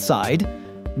thumb aside,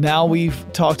 now we've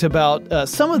talked about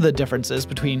some of the differences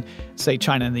between, say,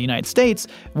 China and the United States.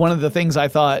 One of the things I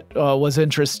thought was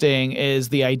interesting is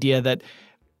the idea that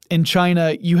in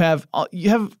China you have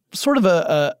sort of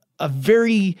a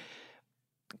very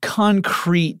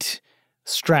concrete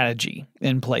strategy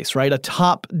in place, right? A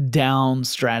top-down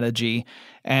strategy,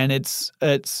 and it's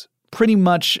pretty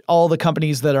much all the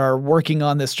companies that are working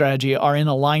on this strategy are in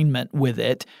alignment with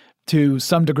it to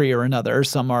some degree or another.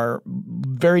 Some are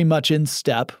very much in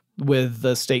step with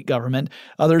the state government.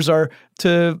 Others are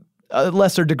to a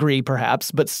lesser degree,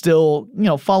 perhaps, but still,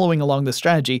 following along the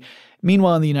strategy.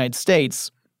 Meanwhile, in the United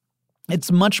States,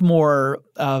 it's much more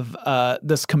of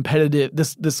this competitive,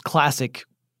 this classic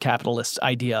capitalist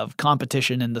idea of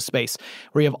competition in the space,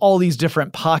 where you have all these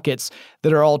different pockets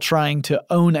that are all trying to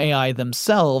own AI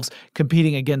themselves,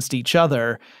 competing against each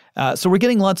other. So we're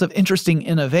getting lots of interesting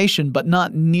innovation, but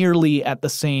not nearly at the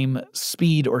same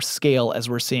speed or scale as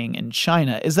we're seeing in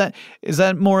China. Is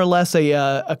that more or less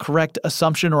a correct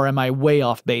assumption, or am I way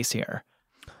off base here?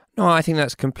 No, I think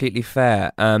that's completely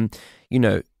fair.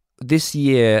 This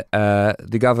year,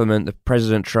 the government,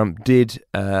 President Trump, did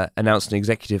announce an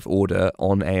executive order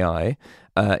on AI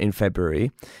in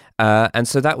February. And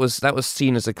so that was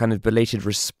seen as a kind of belated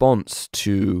response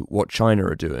to what China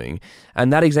are doing.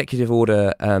 And that executive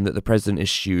order that the president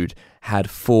issued had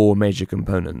four major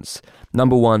components.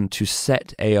 Number one, to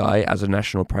set AI as a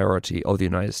national priority of the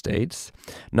United States.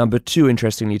 Number two,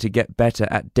 interestingly, to get better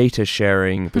at data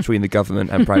sharing between the government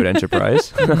and private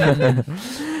enterprise.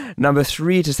 Number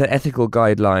three, to set ethical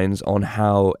guidelines on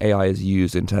how AI is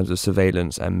used in terms of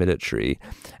surveillance and military.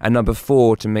 And number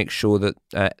four, to make sure that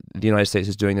the United States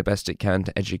is doing the best it can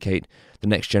to educate the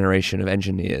next generation of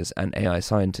engineers and AI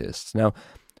scientists. Now,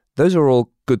 those are all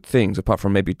good things, apart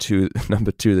from maybe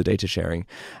number two, the data sharing.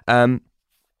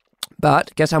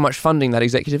 But guess how much funding that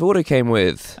executive order came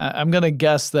with? I'm going to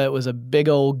guess that it was a big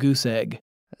old goose egg.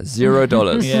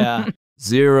 $0. Yeah.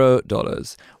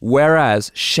 $0. Whereas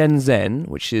Shenzhen,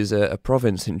 which is a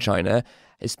province in China,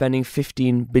 is spending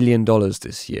 $15 billion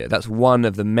this year. That's one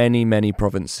of the many, many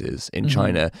provinces in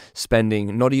China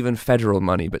spending not even federal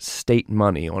money, but state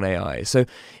money on AI. So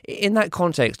in that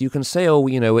context, you can say,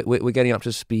 we're getting up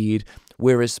to speed,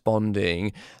 we're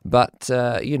responding, but,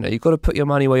 you've got to put your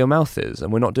money where your mouth is,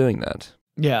 and we're not doing that.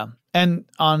 Yeah. And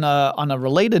on a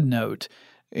related note,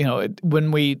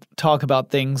 when we talk about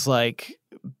things like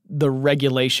the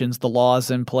regulations, the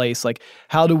laws in place, like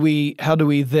how do we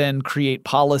then create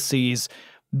policies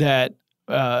that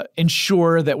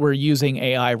ensure that we're using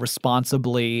AI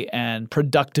responsibly and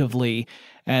productively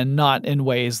and not in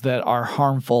ways that are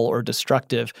harmful or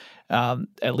destructive,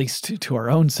 at least to our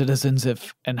own citizens,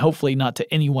 and hopefully not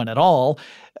to anyone at all.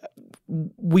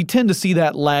 We tend to see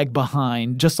that lag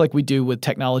behind, just like we do with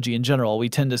technology in general. We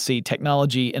tend to see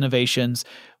technology innovations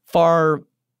far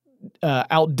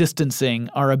outdistancing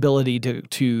our ability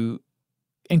to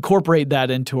incorporate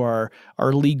that into our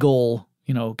legal,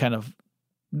 kind of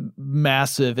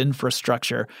massive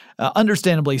infrastructure.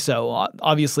 Understandably so.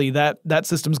 Obviously, that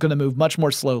system's going to move much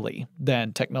more slowly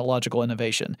than technological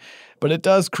innovation, but it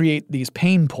does create these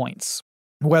pain points.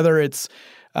 Whether it's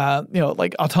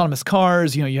like autonomous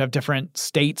cars, you have different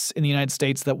states in the United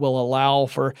States that will allow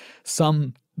for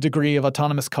some degree of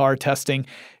autonomous car testing.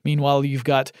 Meanwhile, you've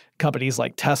got companies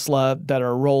like Tesla that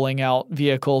are rolling out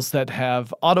vehicles that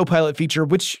have autopilot feature,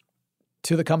 which,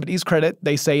 to the company's credit,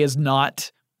 they say is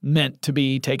not meant to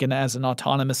be taken as an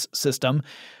autonomous system.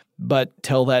 But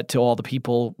tell that to all the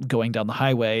people going down the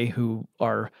highway who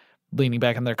are leaning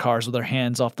back in their cars with their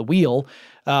hands off the wheel.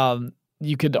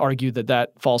 you could argue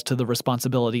that falls to the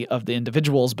responsibility of the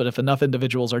individuals. But if enough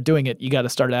individuals are doing it, you got to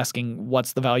start asking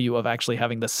what's the value of actually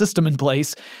having the system in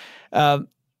place.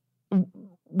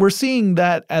 We're seeing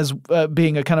that as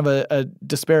being a kind of a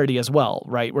disparity as well,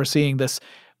 right? We're seeing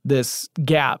this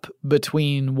gap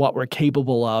between what we're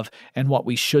capable of and what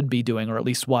we should be doing, or at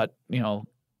least what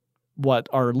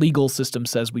our legal system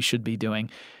says we should be doing.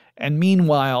 And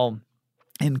meanwhile,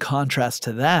 in contrast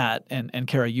to that, and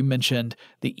Kara, you mentioned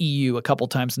the EU a couple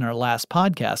times in our last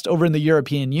podcast, over in the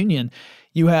European Union,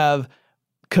 you have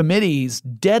committees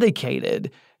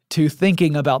dedicated to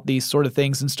thinking about these sort of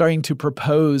things and starting to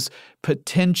propose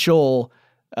potential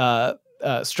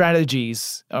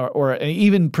strategies or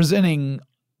even presenting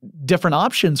different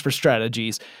options for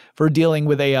strategies for dealing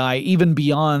with AI, even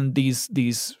beyond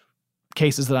these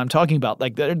cases that I'm talking about.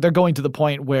 Like they're going to the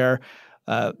point where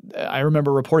I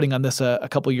remember reporting on this a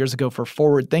couple of years ago for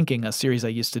Forward Thinking, a series I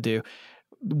used to do,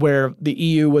 where the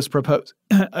EU was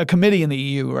a committee in the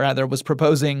EU rather was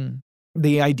proposing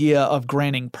the idea of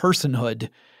granting personhood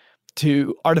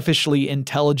to artificially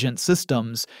intelligent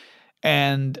systems.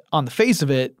 And on the face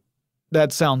of it,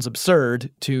 that sounds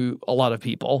absurd to a lot of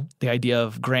people, the idea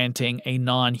of granting a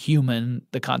non-human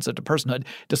the concept of personhood,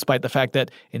 despite the fact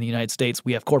that in the United States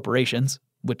we have corporations,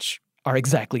 which are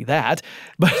exactly that.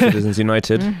 But Citizens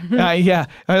United. Yeah.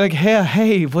 Like,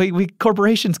 hey, we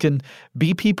corporations can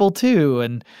be people too.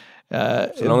 And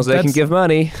as long as they can give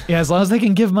money. Yeah, as long as they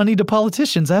can give money to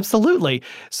politicians, absolutely.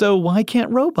 So why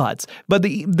can't robots? But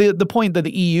the point that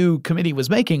the EU committee was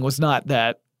making was not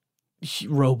that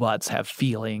robots have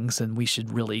feelings and we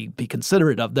should really be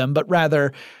considerate of them, but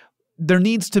rather there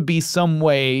needs to be some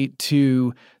way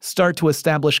to start to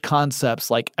establish concepts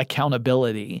like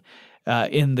accountability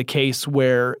in the case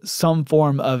where some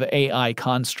form of AI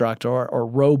construct or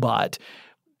robot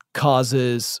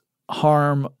causes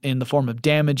harm in the form of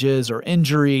damages or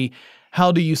injury.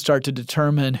 How do you start to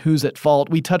determine who's at fault?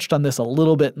 We touched on this a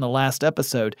little bit in the last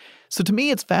episode. So to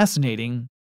me, it's fascinating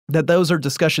that those are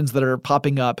discussions that are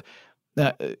popping up,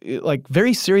 like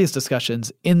very serious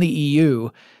discussions in the EU.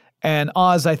 And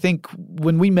Oz, I think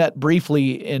when we met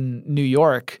briefly in New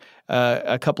York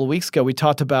a couple of weeks ago, we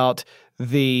talked about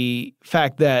the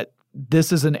fact that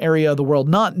this is an area of the world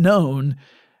not known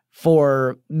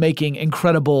for making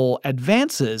incredible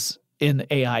advances in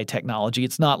AI technology.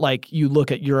 It's not like you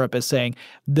look at Europe as saying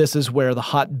this is where the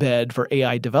hotbed for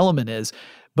AI development is,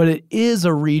 but it is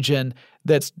a region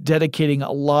that's dedicating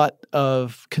a lot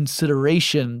of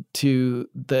consideration to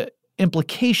the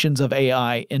implications of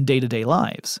AI in day-to-day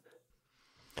lives.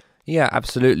 Yeah,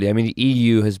 absolutely. I mean, the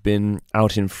EU has been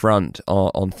out in front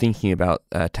on thinking about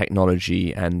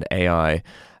technology and AI.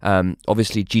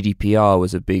 Obviously, GDPR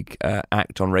was a big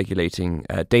act on regulating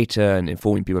data and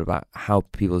informing people about how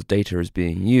people's data is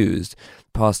being used,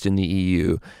 passed in the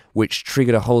EU, which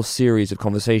triggered a whole series of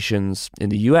conversations in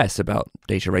the US about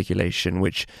data regulation,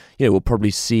 which we'll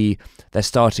probably see. They're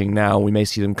starting now. We may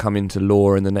see them come into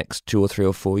law in the next 2 or 3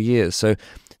 or 4 years. So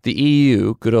the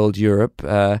EU, good old Europe,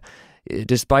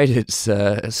 despite its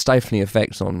stifling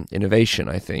effects on innovation,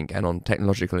 I think, and on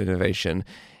technological innovation,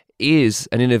 is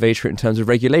an innovator in terms of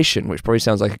regulation, which probably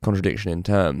sounds like a contradiction in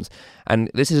terms. And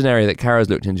this is an area that Kara's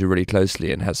looked into really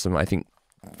closely and has some, I think,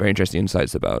 very interesting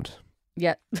insights about.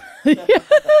 Yeah.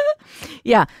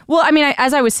 Yeah. Well, I mean,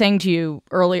 as I was saying to you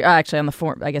earlier, actually on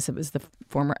I guess it was the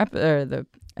former the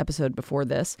episode before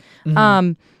this.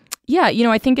 Mm-hmm.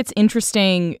 I think it's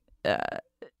interesting.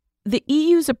 The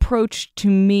EU's approach to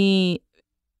me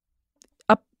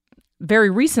up very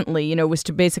recently, was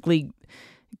to basically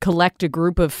collect a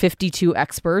group of 52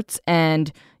 experts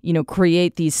and,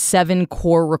 create these 7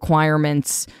 core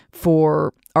requirements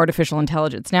for artificial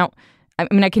intelligence. Now, I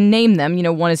mean, I can name them.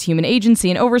 One is human agency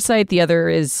and oversight. The other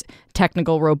is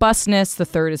technical robustness. The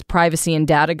third is privacy and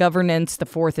data governance. The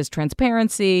fourth is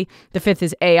transparency. The fifth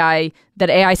is AI, that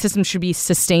AI systems should be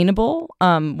sustainable,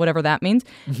 whatever that means.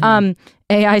 Mm-hmm.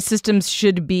 AI systems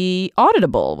should be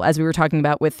auditable, as we were talking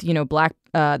about with, the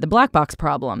black box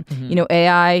problem. Mm-hmm.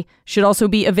 AI should also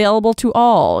be available to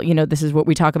all. This is what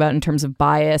we talk about in terms of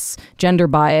bias, gender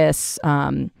bias,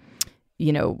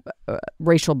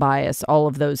 racial bias, all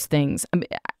of those things. I mean,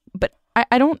 but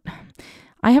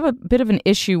I have a bit of an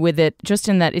issue with it just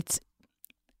in that it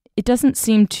doesn't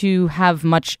seem to have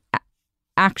much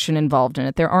action involved in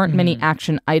it. There aren't many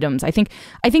action items. I think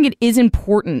it is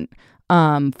important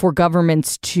for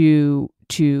governments to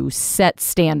set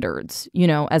standards,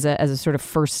 as a sort of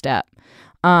first step.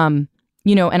 And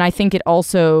I think it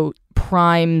also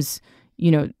primes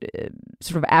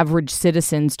sort of average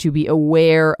citizens to be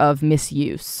aware of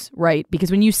misuse, right?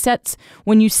 Because when you set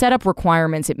up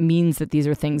requirements, it means that these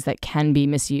are things that can be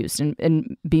misused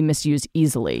and be misused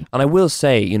easily. And I will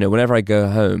say, whenever I go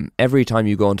home, every time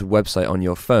you go onto a website on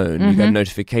your phone, you get a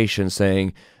notification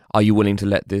saying, are you willing to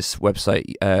let this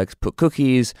website put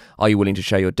cookies? Are you willing to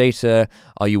share your data?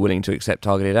 Are you willing to accept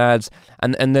targeted ads?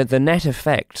 And the net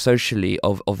effect socially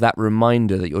of that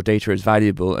reminder that your data is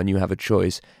valuable and you have a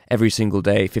choice every single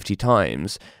day 50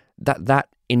 times, that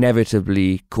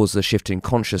inevitably causes a shift in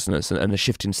consciousness and a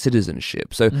shift in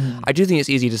citizenship. So I do think it's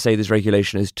easy to say this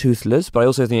regulation is toothless, but I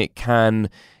also think it can,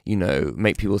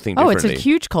 make people think differently. It's a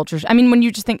huge culture. I mean, when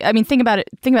you just think about it,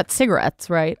 think about cigarettes,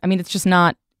 right? I mean, it's just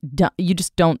not, you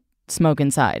just don't smoke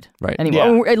inside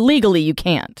anymore. Yeah. Or legally, you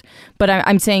can't. But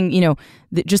I'm saying,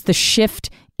 just the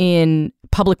shift in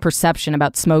public perception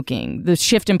about smoking, the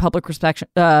shift in public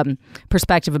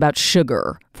perspective about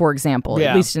sugar, for example,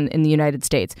 at least in the United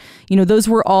States. Those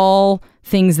were all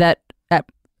things that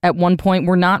at one point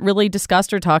were not really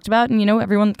discussed or talked about. And,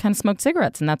 everyone kind of smoked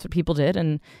cigarettes, and that's what people did.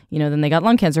 And, then they got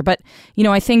lung cancer. But,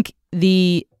 I think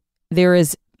there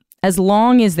is, as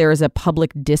long as there is a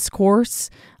public discourse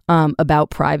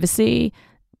about privacy,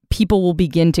 people will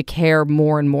begin to care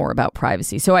more and more about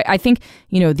privacy. So I think,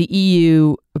 the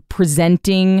EU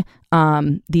presenting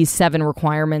these 7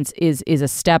 requirements is a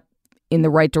step in the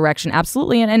right direction.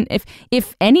 Absolutely. And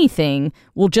if anything,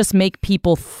 will just make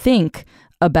people think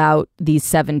about these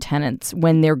 7 tenets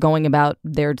when they're going about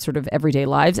their sort of everyday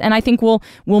lives. And I think will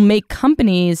make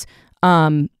companies,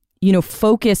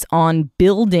 focus on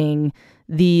building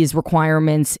these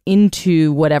requirements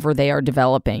into whatever they are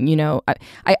developing.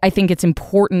 I think it's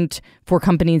important for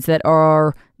companies that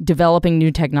are developing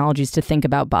new technologies to think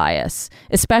about bias,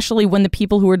 especially when the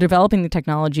people who are developing the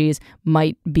technologies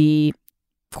might be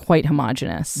quite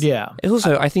homogenous. Yeah. It's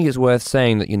also, I think it's worth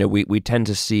saying that, we tend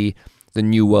to see the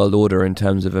New World Order in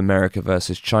terms of America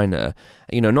versus China.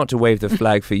 Not to wave the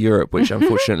flag for Europe, which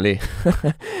unfortunately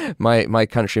my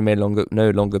country may no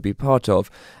longer be part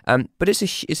of. But it's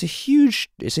a huge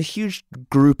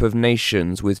group of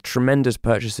nations with tremendous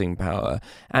purchasing power,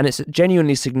 and it's a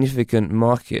genuinely significant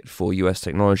market for US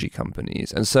technology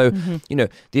companies. And so, the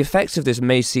effects of this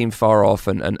may seem far off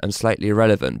and slightly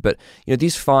irrelevant, but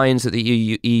these fines that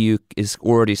the EU is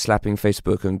already slapping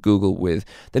Facebook and Google with,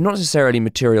 they're not necessarily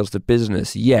materials to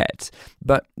business yet.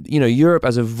 But Europe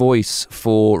as a voice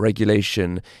for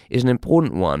regulation is an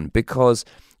important one because,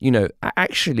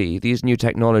 actually these new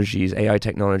technologies, AI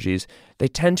technologies, they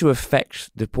tend to affect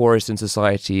the poorest in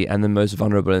society and the most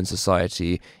vulnerable in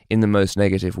society in the most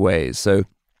negative ways. So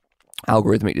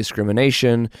algorithmic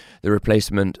discrimination, the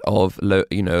replacement of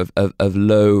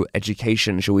low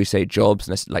education, shall we say,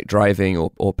 jobs like driving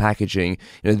or packaging.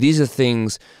 These are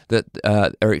things that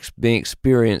are being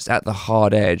experienced at the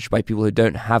hard edge by people who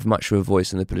don't have much of a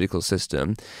voice in the political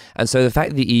system. And so the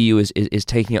fact that the EU is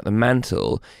taking up the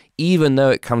mantle, even though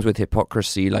it comes with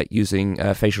hypocrisy, like using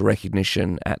facial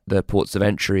recognition at the ports of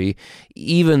entry,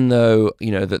 even though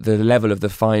the level of the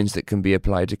fines that can be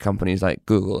applied to companies like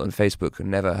Google and Facebook can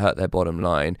never hurt their bottom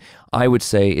line, I would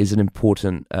say is an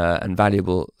important and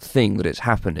valuable thing that it's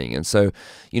happening. And so,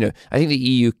 I think the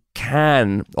EU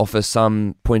can offer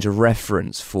some point of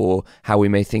reference for how we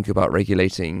may think about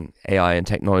regulating AI and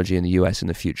technology in the US in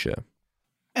the future.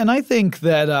 And I think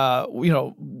that,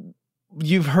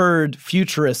 you've heard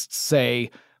futurists say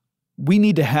we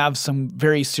need to have some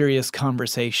very serious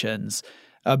conversations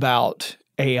about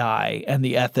AI and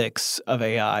the ethics of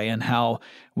AI and how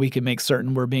we can make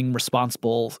certain we're being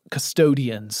responsible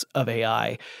custodians of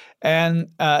AI. And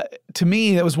to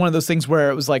me, it was one of those things where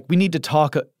it was like, we need to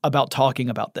talk about talking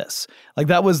about this. Like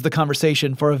that was the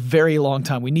conversation for a very long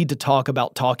time. We need to talk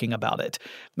about talking about it.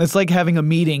 It's like having a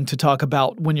meeting to talk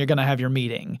about when you're going to have your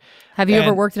meeting. Have you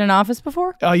ever worked in an office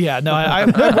before? Oh yeah, no,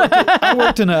 I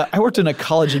worked in a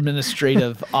college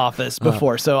administrative office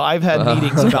before, so I've had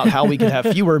meetings about how we could have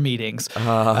fewer meetings. And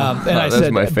I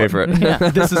said, my favorite.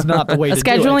 This is not the way to do it.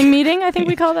 A scheduling meeting, I think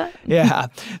we call that. Yeah.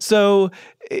 So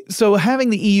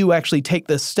having the EU actually take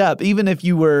this step, even if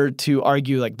you were to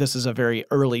argue like this is a very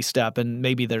early step and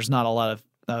maybe there's not a lot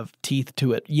of teeth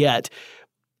to it yet,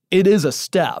 it is a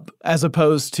step as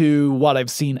opposed to what I've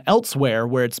seen elsewhere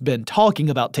where it's been talking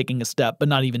about taking a step but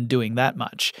not even doing that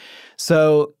much.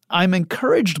 So I'm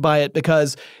encouraged by it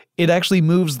because it actually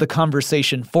moves the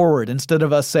conversation forward. Instead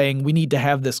of us saying we need to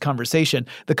have this conversation,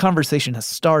 the conversation has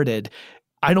started.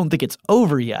 I don't think it's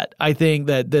over yet. I think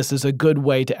that this is a good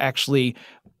way to actually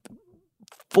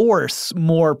force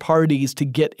more parties to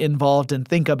get involved and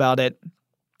think about it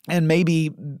and maybe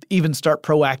even start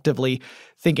proactively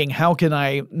thinking, how can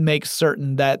I make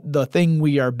certain that the thing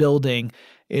we are building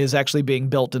is actually being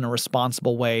built in a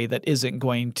responsible way that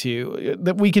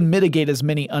we can mitigate as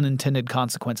many unintended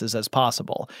consequences as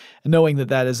possible, knowing that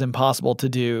that is impossible to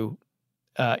do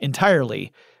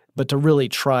entirely, but to really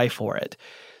try for it.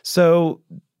 So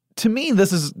to me,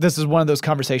 this is one of those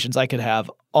conversations I could have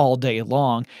all day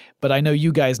long, but I know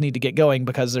you guys need to get going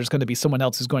because there's going to be someone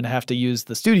else who's going to have to use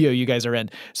the studio you guys are in.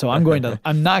 So I'm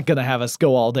not going to have us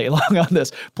go all day long on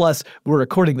this. Plus, we're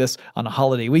recording this on a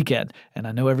holiday weekend, and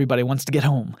I know everybody wants to get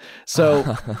home.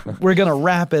 So we're going to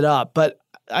wrap it up. But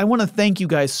I want to thank you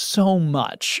guys so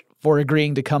much for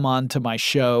agreeing to come on to my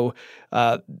show.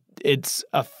 It's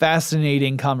a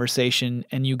fascinating conversation,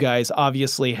 and you guys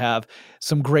obviously have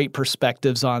some great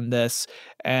perspectives on this.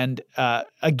 And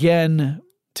again,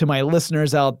 to my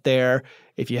listeners out there,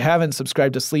 if you haven't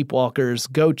subscribed to Sleepwalkers,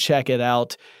 go check it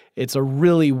out. It's a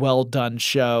really well done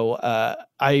show.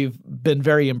 I've been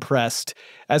very impressed.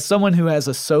 As someone who has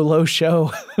a solo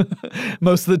show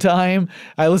most of the time,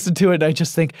 I listen to it and I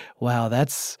just think, wow,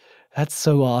 that's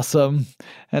so awesome.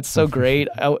 That's so great.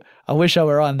 I wish I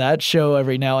were on that show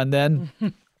every now and then.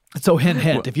 So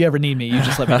hint, if you ever need me, you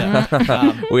just let me know.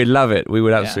 We'd love it. We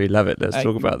would absolutely love it. Let's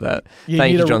talk about that.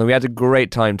 Thank you, Jonathan. We had a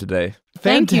great time today.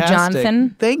 Thank you,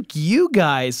 Jonathan. Thank you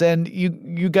guys. And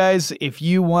you guys, if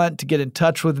you want to get in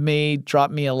touch with me,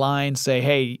 drop me a line, say,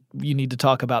 hey, you need to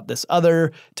talk about this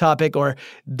other topic, or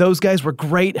those guys were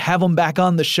great, have them back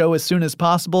on the show as soon as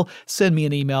possible, send me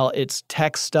an email. It's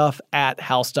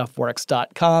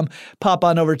techstuff@howstuffworks.com. Pop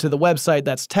on over to the website.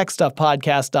 That's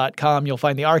techstuffpodcast.com. You'll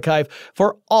find the archive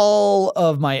for all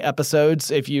of my episodes.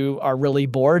 If you are really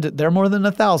bored, there are more than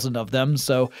 1,000 of them,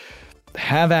 so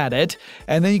have at it.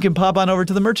 And then you can pop on over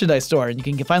to the merchandise store and you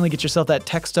can finally get yourself that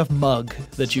Tech Stuff mug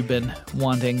that you've been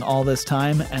wanting all this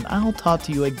time. And I'll talk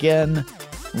to you again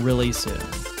really soon.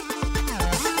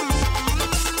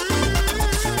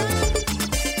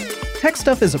 Tech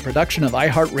Stuff is a production of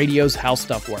iHeartRadio's How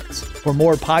Stuff Works. For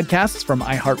more podcasts from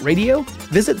iHeartRadio,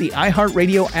 visit the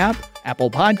iHeartRadio app, Apple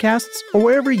Podcasts, or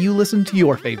wherever you listen to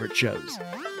your favorite shows.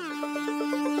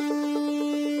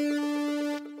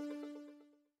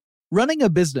 Running a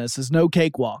business is no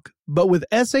cakewalk, but with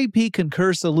SAP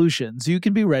Concur Solutions, you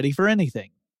can be ready for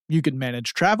anything. You can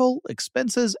manage travel,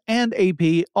 expenses, and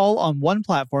AP all on one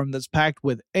platform that's packed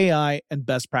with AI and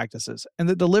best practices, and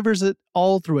that delivers it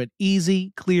all through an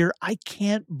easy, clear, I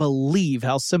can't believe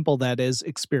how simple that is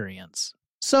experience.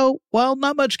 So, while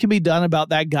not much can be done about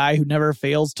that guy who never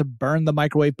fails to burn the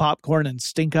microwave popcorn and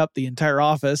stink up the entire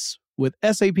office, with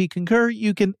SAP Concur,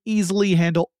 you can easily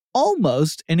handle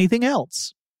almost anything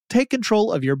else. Take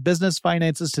control of your business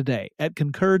finances today at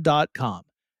Concur.com.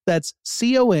 That's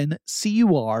CONCUR.com.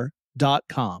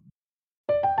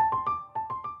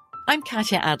 I'm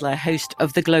Katya Adler, host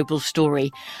of The Global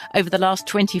Story. Over the last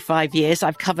 25 years,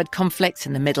 I've covered conflicts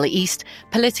in the Middle East,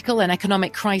 political and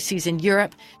economic crises in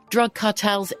Europe, drug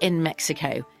cartels in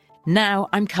Mexico. Now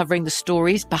I'm covering the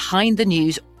stories behind the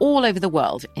news all over the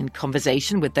world in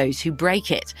conversation with those who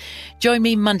break it. Join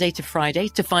me Monday to Friday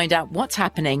to find out what's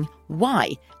happening,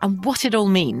 why, and what it all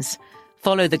means.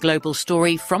 Follow The Global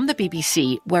Story from the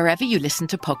BBC wherever you listen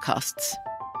to podcasts.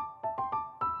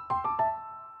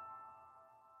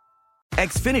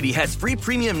 Xfinity has free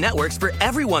premium networks for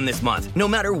everyone this month, no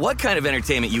matter what kind of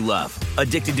entertainment you love.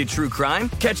 Addicted to true crime?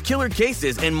 Catch killer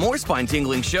cases and more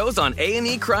spine-tingling shows on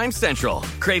A&E Crime Central.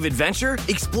 Crave adventure?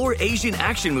 Explore Asian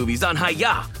action movies on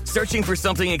Hi-YAH. Searching for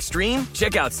something extreme?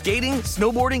 Check out skating,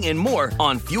 snowboarding, and more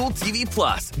on Fuel TV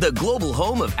Plus, the global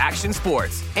home of action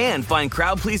sports. And find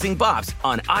crowd-pleasing bops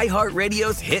on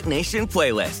iHeartRadio's Hit Nation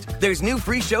playlist. There's new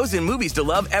free shows and movies to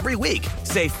love every week.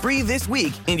 Say free this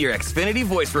week in your Xfinity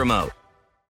voice remote.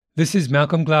 This is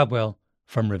Malcolm Gladwell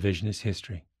from Revisionist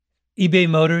History. eBay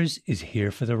Motors is here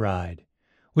for the ride.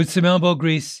 With some elbow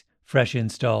grease, fresh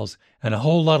installs, and a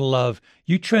whole lot of love,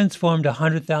 you transformed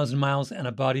 100,000 miles and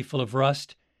a body full of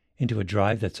rust into a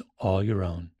drive that's all your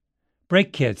own.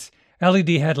 Brake kits,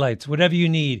 LED headlights, whatever you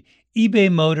need, eBay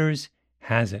Motors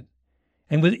has it.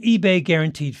 And with eBay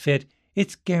Guaranteed Fit,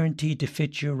 it's guaranteed to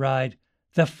fit your ride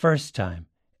the first time,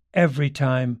 every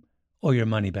time, or your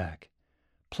money back.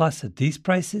 Plus, at these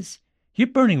prices, you're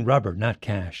burning rubber, not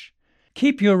cash.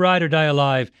 Keep your ride or die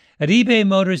alive at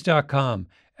ebaymotors.com.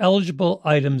 Eligible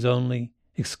items only.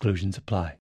 Exclusions apply.